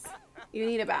squeaks. You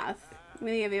need a bath. I'm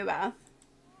gonna give you a bath.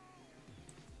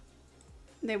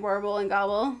 They warble and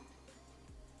gobble.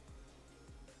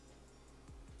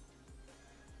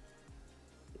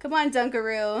 Come on,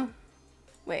 Dunkaroo.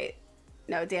 Wait.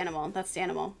 No, Danimal. That's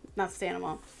Danimal. Not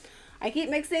Stanimal. I keep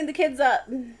mixing the kids up.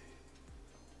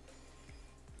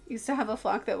 Used to have a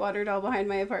flock that watered all behind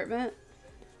my apartment.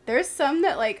 There's some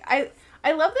that like I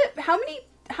love that.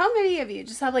 How many of you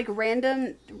just have like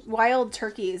random wild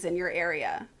turkeys in your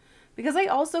area? Because I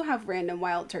also have random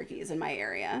wild turkeys in my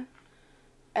area.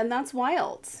 And that's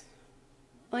wild.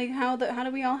 Like how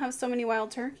do we all have so many wild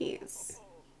turkeys?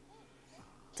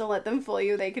 To let them fool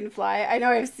you, they can fly. I know,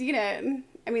 I've seen it.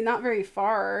 I mean, not very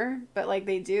far, but like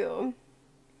they do.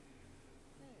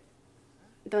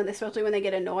 Especially when they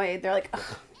get annoyed, they're like,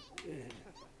 ugh.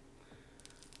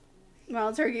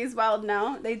 Wild turkeys wild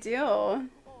now. They do.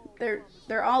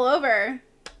 They're all over.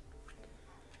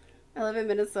 I live in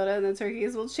Minnesota and the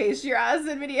turkeys will chase your ass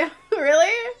in video.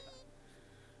 Really?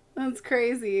 That's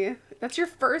crazy. That's your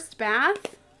first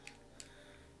bath?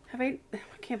 I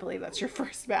can't believe that's your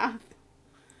first bath.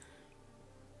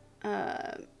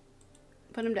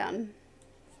 Put him down.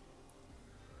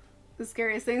 The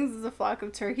scariest things is a flock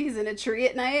of turkeys in a tree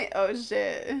at night. Oh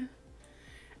shit.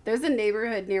 There's a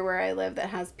neighborhood near where I live that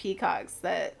has peacocks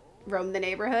that roam the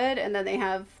neighborhood, and then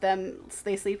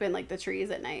they sleep in like the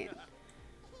trees at night.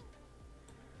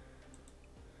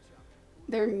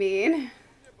 They're mean.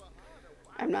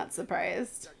 I'm not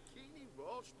surprised.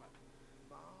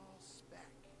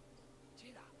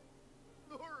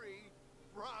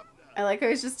 I like how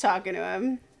he's just talking to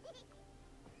him.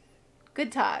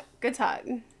 Good talk. Good talk.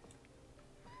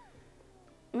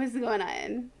 What's going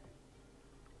on?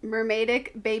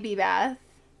 Mermaidic baby bath.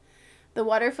 The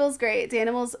water feels great. The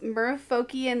animal's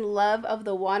merfolkian love of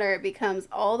the water becomes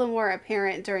all the more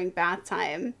apparent during bath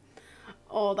time.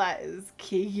 Oh, that is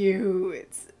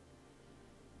cute.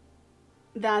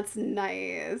 That's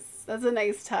nice. That's a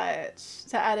nice touch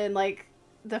to add in, like,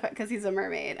 because he's a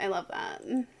mermaid. I love that.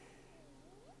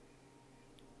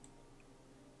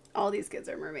 All these kids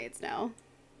are mermaids now.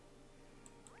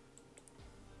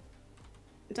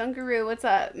 Dunkaroo, what's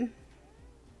up?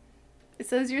 It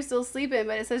says you're still sleeping,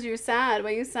 but it says you're sad.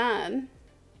 Why are you sad?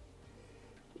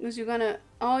 Was you gonna...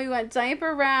 Oh, you got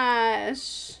diaper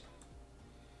rash.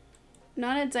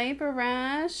 Not a diaper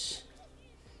rash.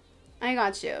 I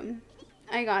got you.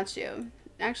 I got you.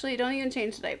 Actually, don't even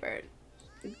change the diaper.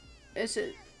 It's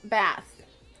just bath.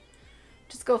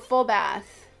 Just go full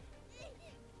bath.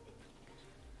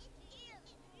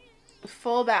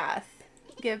 Full bath.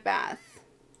 Give bath.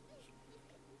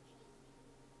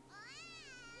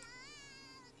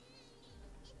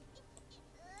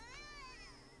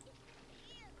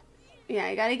 Yeah,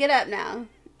 you gotta get up now.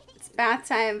 It's bath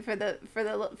time for the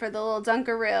little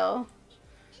Dunkaroo.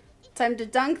 Time to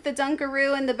dunk the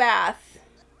Dunkaroo in the bath.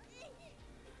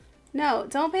 No,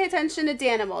 don't pay attention to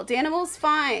Danimal. Danimal's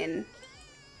fine.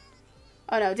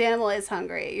 Oh no, Danimal is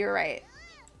hungry. You're right.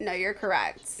 No, you're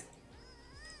correct.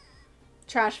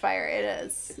 Trash fire, it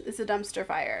is. It's a dumpster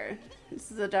fire.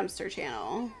 This is a dumpster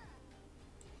channel.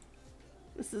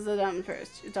 This is a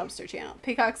dumpster channel.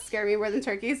 Peacocks scare me more than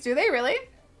turkeys. Do they really?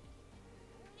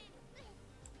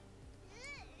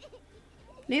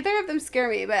 Neither of them scare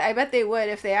me, but I bet they would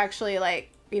if they actually,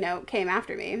 like, you know, came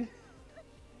after me.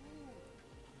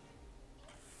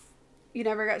 You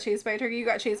never got chased by a turkey? You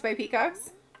got chased by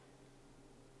peacocks?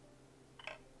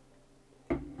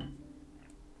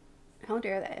 How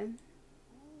dare they?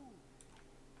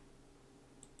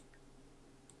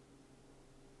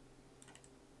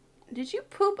 Did you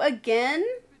poop again?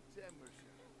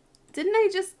 Didn't I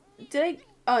just... Did I...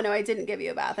 Oh, no, I didn't give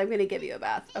you a bath. I'm going to give you a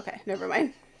bath. Okay, never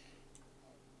mind.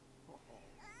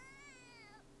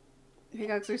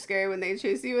 Peacocks are scary when they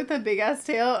chase you with a big-ass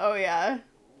tail. Oh, yeah.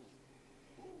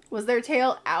 Was their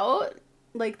tail out?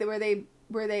 Like, were they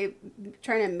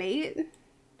trying to mate?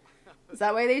 Is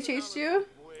that why they chased you?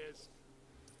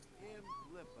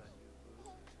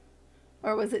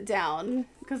 Or was it down?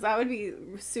 Because that would be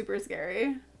super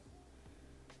scary.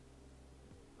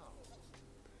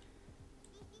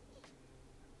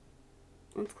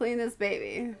 Let's clean this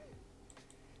baby.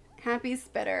 Happy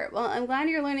spitter. Well, I'm glad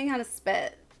you're learning how to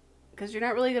spit. Because you're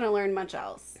not really going to learn much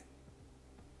else.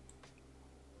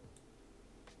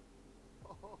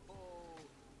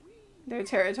 They're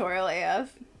territorial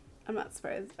AF. I'm not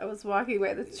surprised. I was walking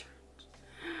by the church.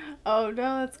 Oh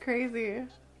no, that's crazy.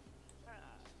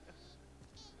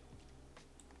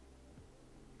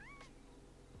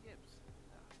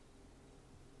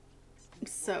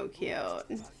 So cute.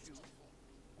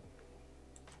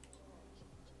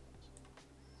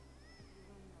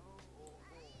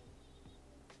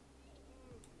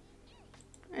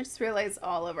 I just realized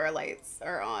all of our lights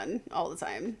are on all the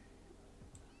time.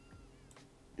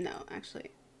 No, actually.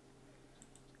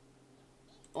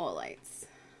 All lights.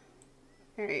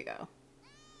 There you go.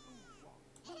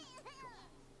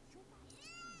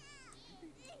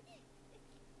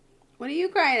 What are you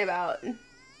crying about?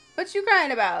 What you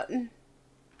crying about? Oh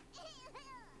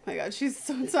my god, she's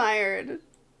so tired.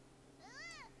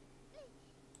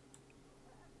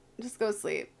 Just go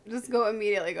sleep. Just go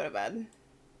immediately go to bed.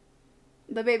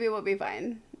 The baby will be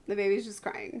fine. The baby's just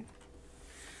crying.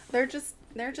 They're just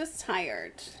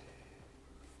tired.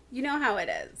 You know how it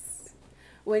is.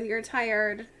 When you're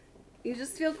tired, you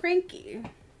just feel cranky.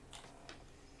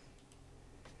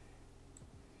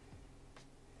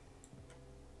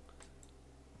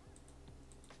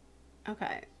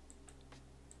 Okay.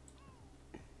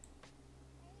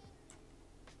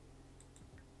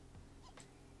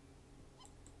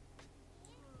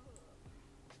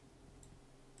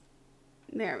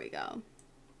 There we go.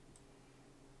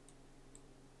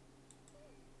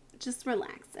 Just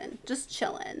relaxing. Just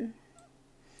chilling.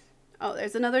 Oh,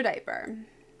 there's another diaper.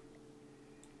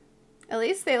 At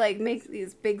least they like make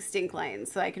these big stink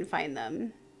lines so I can find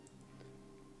them.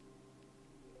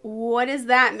 What does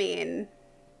that mean?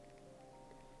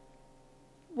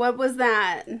 What was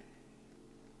that?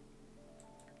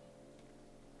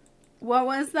 What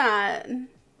was that?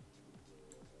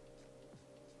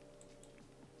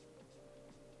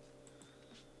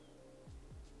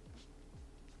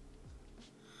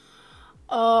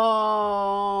 Oh,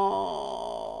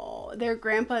 their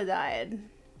grandpa died.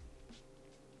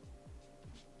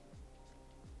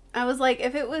 I was like,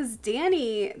 if it was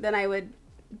Danny, then I would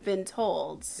have been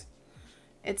told.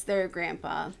 It's their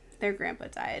grandpa. Their grandpa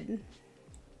died.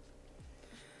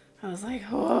 I was like,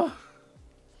 oh.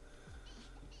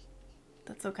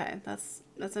 That's okay. That's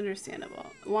understandable.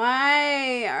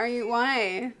 Why are you,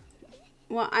 why?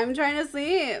 Well, I'm trying to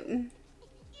sleep.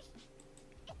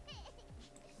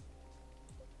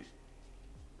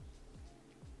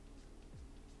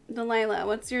 Delilah,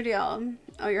 what's your deal?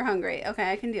 Oh, you're hungry.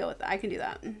 Okay, I can deal with that. I can do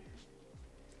that.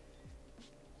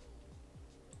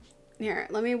 Here,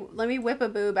 let me whip a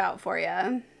boob out for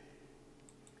you.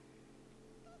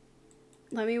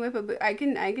 Let me whip a boob. I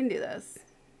can do this.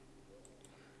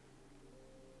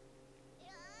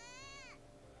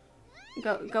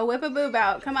 Go whip a boob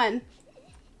out. Come on.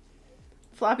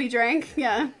 Floppy drank?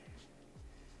 Yeah.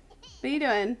 What are you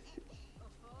doing?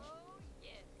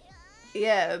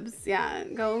 Yibs. Yeah.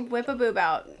 Go whip a boob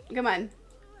out. Come on.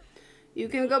 You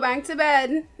can go back to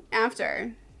bed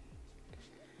after.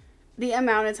 The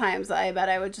amount of times that I bet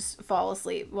I would just fall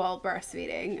asleep while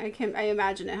breastfeeding. I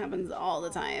imagine it happens all the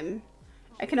time.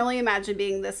 I can only imagine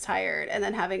being this tired and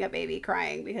then having a baby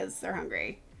crying because they're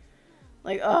hungry.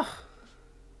 Like, ugh.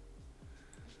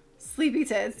 Sleepy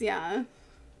tits, yeah.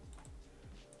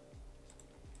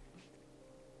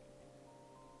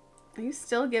 Are you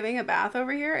still giving a bath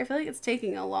over here? I feel like it's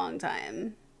taking a long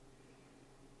time.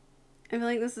 I feel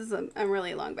like this is a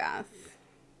really long bath.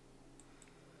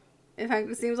 In fact,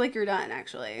 it seems like you're done,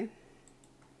 actually.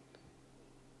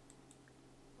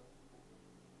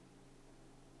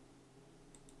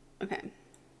 Okay.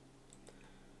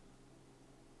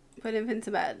 Put infant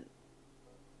to bed.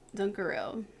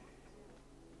 Dunkaroo.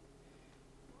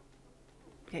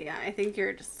 Okay, yeah, I think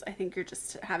you're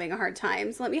just having a hard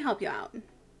time, so let me help you out.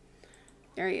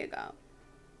 There you go.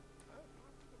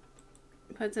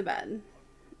 Put to bed.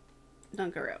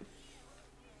 Dunkaroo.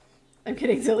 I'm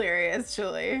getting delirious,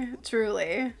 truly.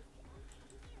 Truly.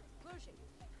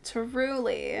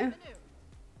 Truly.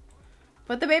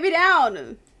 Put the baby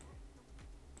down!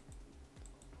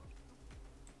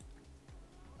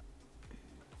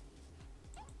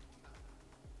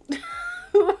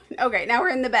 Okay, now we're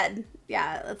in the bed.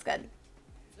 Yeah, that's good.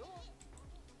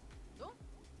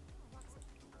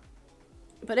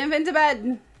 Put infant to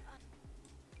bed.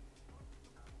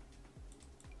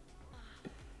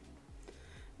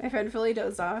 My friend fully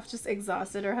dozed off, just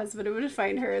exhausted. Her husband would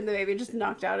find her and the baby just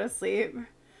knocked out asleep.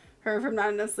 Her from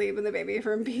not enough sleep and the baby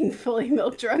from being fully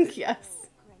milk drunk. Yes.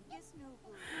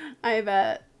 I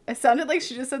bet. It sounded like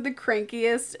she just said the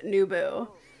crankiest Nubu.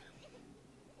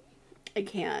 I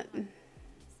can't.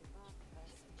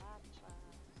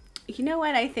 You know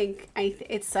what? I think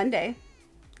it's Sunday.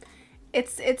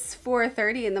 It's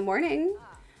 4:30 in the morning,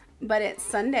 but it's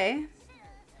Sunday.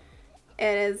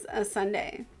 It is a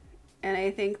Sunday. And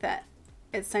I think that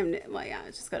it's time to, well, yeah,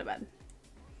 just go to bed.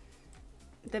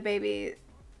 The baby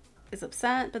is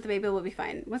upset, but the baby will be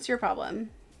fine. What's your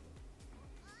problem?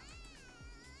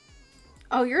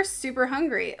 Oh, you're super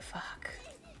hungry. Fuck.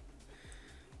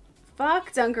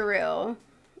 Fuck, Dunkaroo.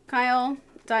 Kyle,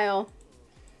 dial.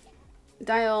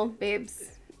 Dial,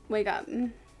 babes. Wake up.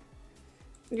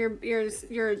 Your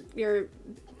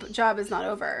job is not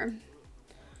over.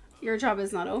 Your job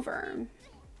is not over.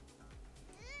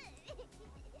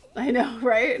 I know,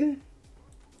 right?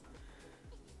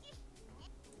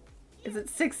 Is it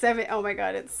 6:07? Oh my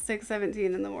god, it's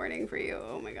 6:17 in the morning for you.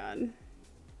 Oh my god.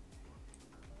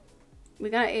 We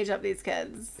gotta age up these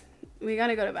kids. We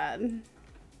gotta go to bed.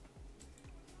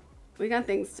 We got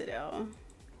things to do.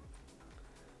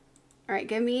 Alright,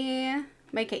 give me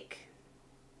my cake.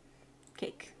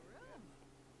 Cake.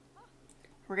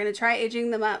 We're gonna try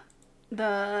aging them up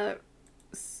the,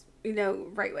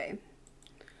 right way.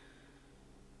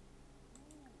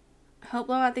 Help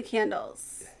blow out the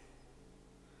candles.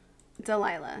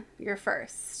 Delilah, you're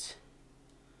first.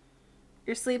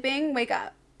 You're sleeping? Wake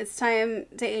up. It's time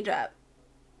to age up.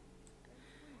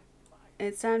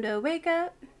 It's time to wake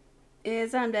up.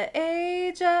 It's time to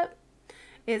age up.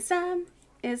 It's time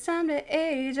to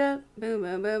age up. Boom,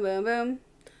 boom, boom, boom, boom.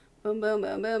 Boom, boom,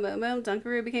 boom, boom, boom, boom.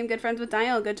 Dunkaroo became good friends with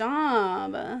Dial. Good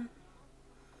job.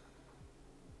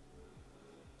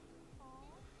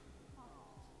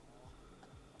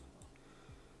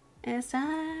 It's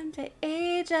time to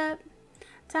age up.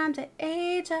 Time to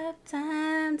age up.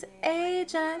 Time to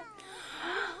age up.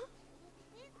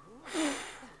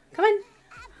 Come on.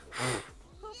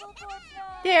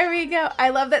 There we go. I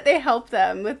love that they help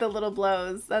them with the little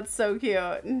blows. That's so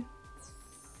cute.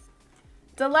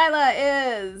 Delilah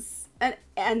is an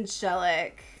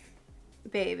angelic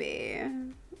baby.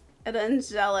 An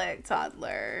angelic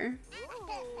toddler.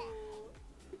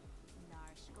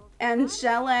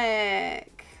 Angelic.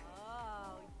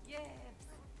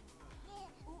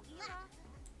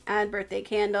 Add birthday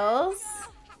candles.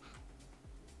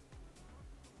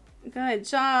 Good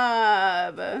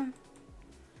job.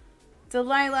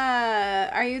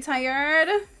 Delilah, are you tired?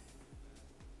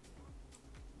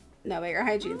 No, but your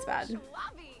hygiene's bad.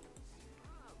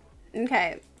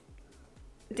 Okay.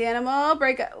 Danimal,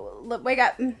 wake up. Wake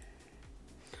up.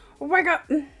 Wake up.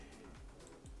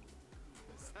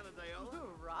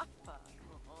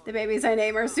 The babies I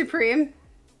name are supreme.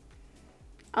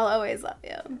 I'll always love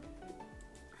you.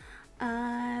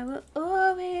 I will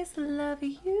always love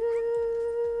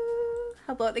you.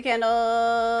 Help blow out the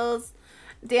candles.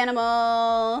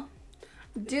 Danimal.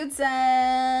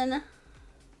 Dudson.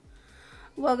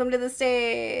 Welcome to the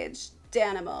stage.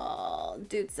 Danimal.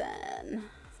 Dudson.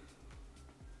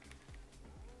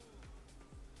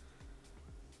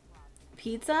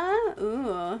 Pizza?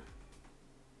 Ooh.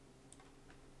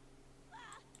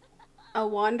 A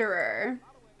wanderer.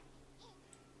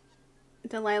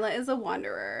 Delilah is a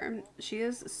wanderer. She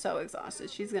is so exhausted.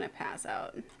 She's gonna pass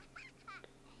out.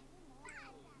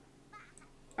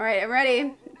 Alright, I'm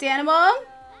ready. Danimal?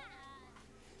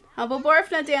 Help a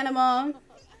Borfna, Danimal.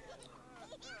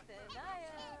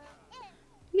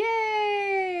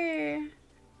 Yay!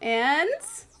 And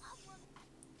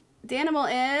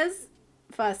Danimal is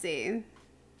fussy.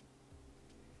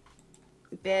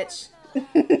 Bitch.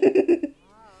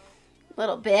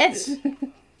 Little bitch.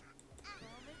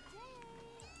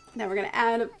 Now we're gonna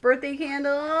add birthday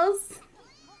candles.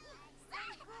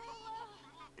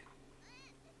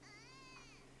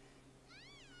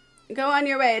 Go on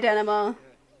your way, Danimal.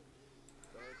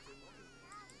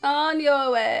 On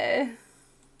your way.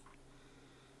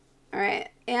 Alright,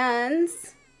 and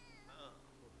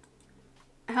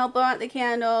help blow out the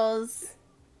candles.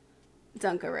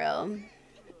 Dunkaroo.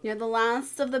 You're the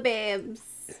last of the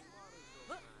babes.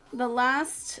 The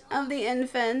last of the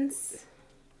infants.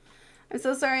 I'm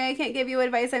so sorry I can't give you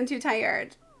advice. I'm too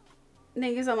tired.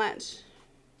 Thank you so much.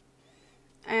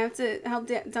 I have to help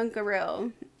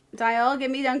Dunkaroo. Dial, give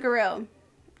me Dunkaroo.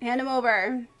 Hand him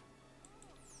over.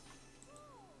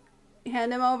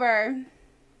 Hand him over.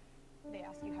 They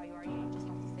ask you how you are, you just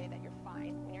have to say that you're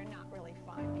fine when you're not really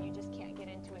fine, but you just can't get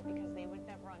into it because they would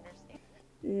never understand.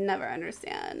 Never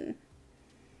understand.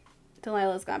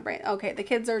 Delilah's got brain. Okay, the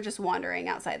kids are just wandering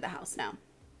outside the house now.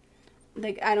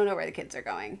 I don't know where the kids are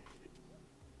going.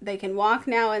 They can walk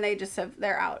now and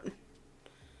they're out.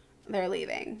 They're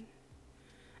leaving.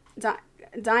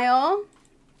 Dial,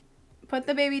 put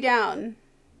the baby down.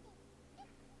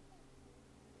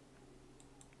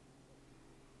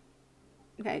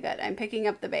 Okay, good. I'm picking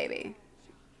up the baby.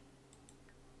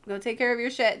 Go take care of your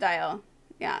shit, Dial.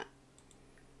 Yeah.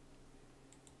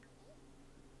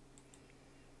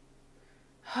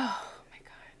 Oh my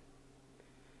god.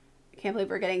 I can't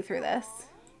believe we're getting through this.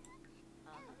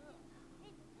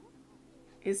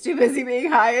 He's too busy being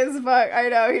high as fuck. I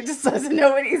know, he just doesn't know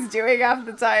what he's doing half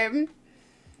the time.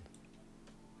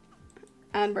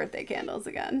 And birthday candles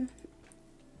again.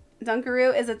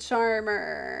 Dunkaroo is a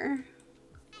charmer.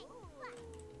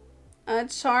 A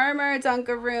charmer,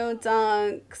 Dunkaroo,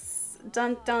 dunks.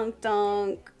 Dunk, dunk,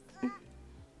 dunk.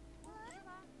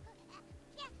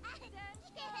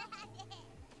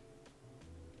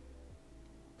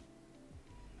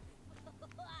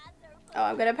 Oh,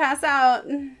 I'm gonna pass out.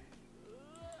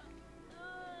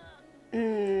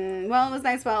 Well, it was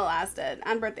nice while it lasted.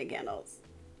 And birthday candles.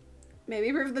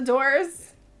 Maybe proof the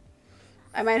doors?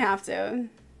 I might have to.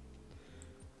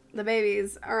 The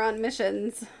babies are on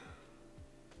missions.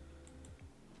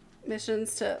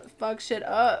 Missions to fuck shit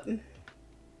up.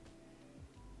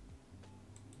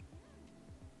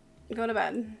 Go to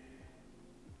bed.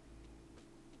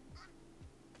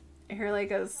 I hear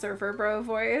like a surfer bro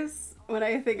voice when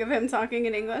I think of him talking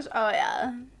in English. Oh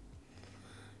yeah.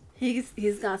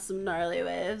 He's got some gnarly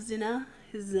waves, you know?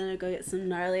 He's gonna go get some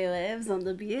gnarly waves on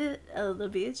the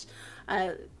beach.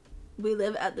 We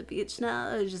live at the beach now.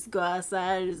 I just go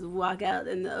outside, just walk out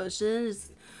in the ocean,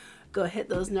 just go hit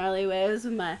those gnarly waves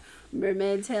with my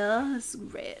mermaid tail. It's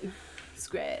great. It's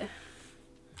great.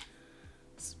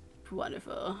 It's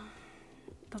wonderful.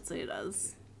 That's what he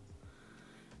does.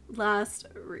 Last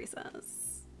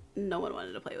recess. No one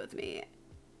wanted to play with me.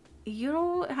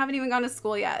 You haven't even gone to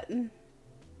school yet.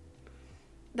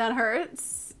 That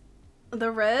hurts. The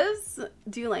Riz,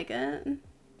 do you like it?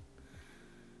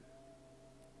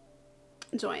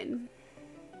 Join.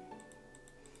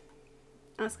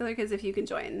 Ask other kids if you can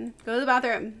join. Go to the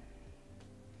bathroom.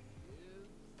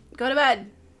 Go to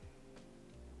bed.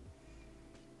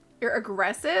 You're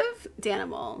aggressive?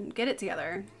 Danimal, get it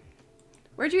together.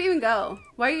 Where'd you even go?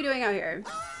 What are you doing out here?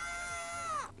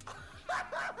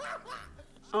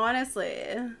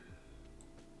 Honestly.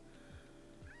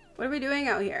 What are we doing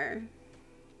out here?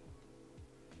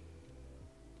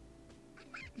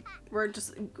 We're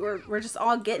just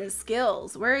all getting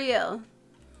skills. Where are you?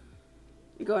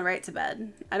 You're going right to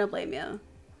bed. I don't blame you.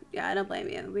 Yeah, I don't blame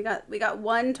you. We got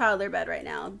one toddler bed right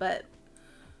now, but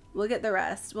we'll get the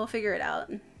rest. We'll figure it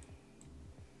out.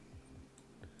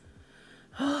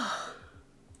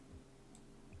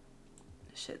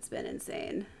 Shit's been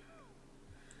insane.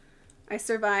 I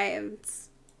survived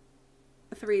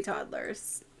 3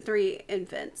 toddlers, 3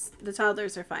 infants. The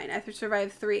toddlers are fine. I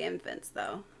survived 3 infants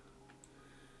though.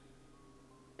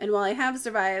 And while I have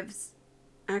survived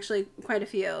actually quite a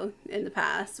few in the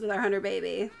past with our Hunter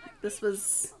baby, this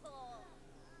was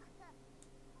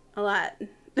a lot.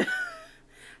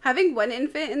 Having 1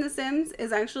 infant in The Sims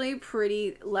is actually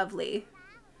pretty lovely.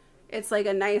 It's like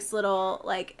a nice little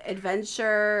like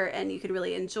adventure, and you can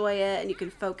really enjoy it, and you can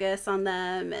focus on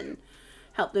them and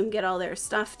help them get all their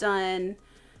stuff done.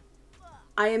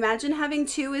 I imagine having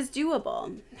 2 is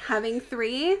doable. Having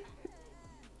 3,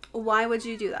 why would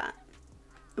you do that?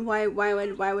 Why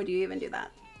would you even do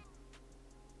that?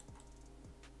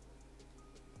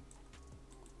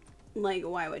 Like,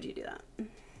 why would you do that?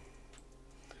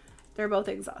 They're both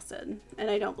exhausted, and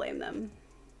I don't blame them.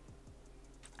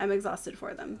 I'm exhausted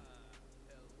for them.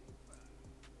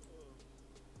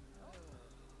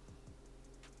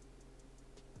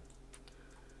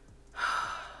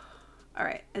 All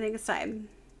right, I think it's time.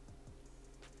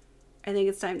 I think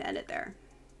it's time to end it there.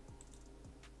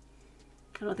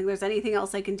 I don't think there's anything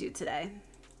else I can do today.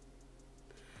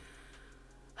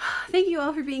 Thank you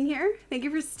all for being here. Thank you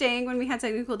for staying when we had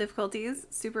technical difficulties.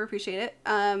 Super appreciate it.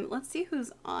 Let's see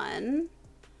who's on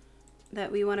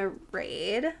that we want to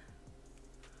raid.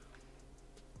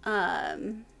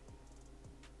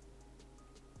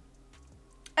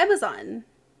 Amazon.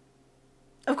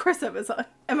 Of course Amazon.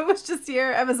 Emma was just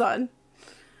here. Amazon.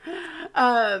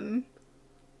 I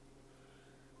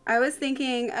was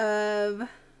thinking of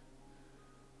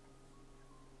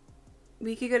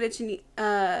we could go to Shani,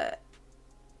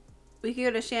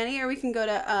 or we can go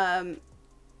to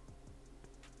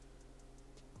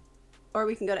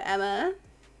Emma.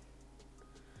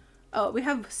 Oh, we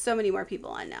have so many more people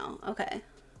on now. Okay.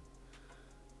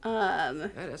 That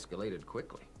escalated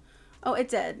quickly. Oh, it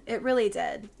did. It really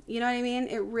did. You know what I mean?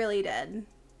 It really did.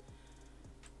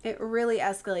 It really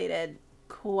escalated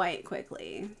quite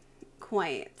quickly.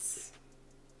 Quite.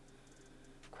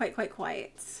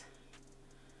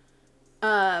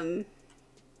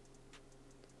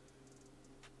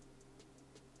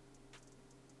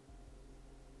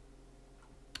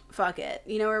 Fuck it.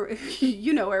 You know where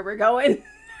you know where we're going.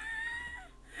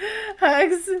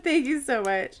 Hugs. Thank you so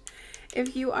much.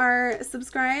 If you are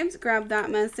subscribed, grab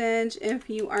that message. If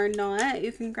you are not,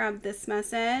 you can grab this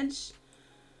message.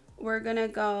 We're gonna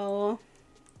go.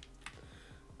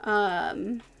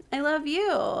 I love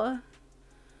you.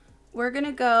 We're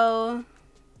gonna go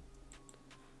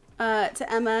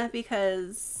to Emma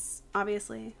because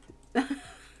obviously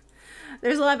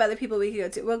there's a lot of other people we could go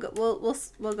to.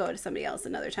 We'll go to somebody else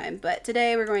another time. But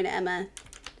today we're going to Emma.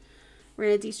 We're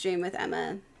gonna de-stream with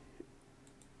Emma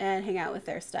and hang out with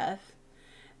their stuff.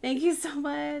 Thank you so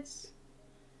much.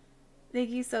 Thank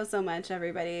you so much,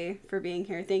 everybody, for being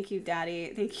here. Thank you,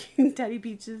 Daddy. Thank you, Daddy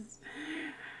Peaches.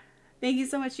 Thank you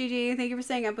so much, Gigi. Thank you for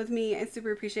staying up with me. I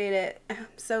super appreciate it. I'm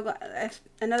so glad.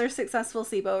 Another successful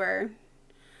sleepover.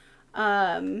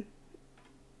 But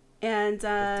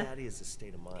daddy is a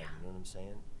state of mind, you know what I'm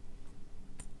saying?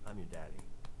 I'm your daddy.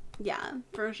 Yeah,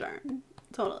 for sure.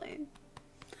 Totally.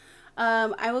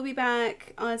 I will be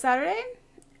back on Saturday.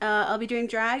 I'll be doing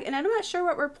drag, and I'm not sure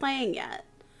what we're playing yet.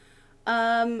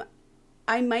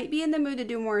 I might be in the mood to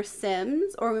do more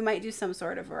Sims, or we might do some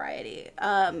sort of variety.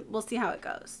 We'll see how it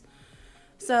goes.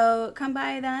 So come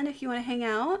by then if you want to hang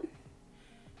out.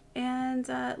 And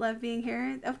love being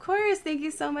here. Of course, thank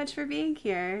you so much for being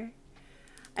here.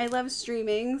 I love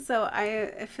streaming, so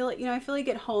I feel like, I feel like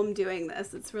at home doing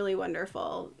this. It's really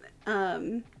wonderful.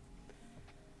 Yeah,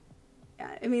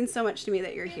 it means so much to me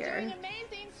that you're here. Doing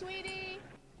amazing, sweetie.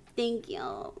 Thank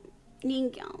you.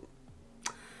 Thank you.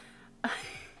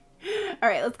 All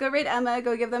right, let's go raid Emma.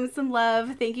 Go give them some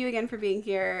love. Thank you again for being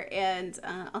here, and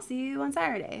I'll see you on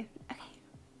Saturday.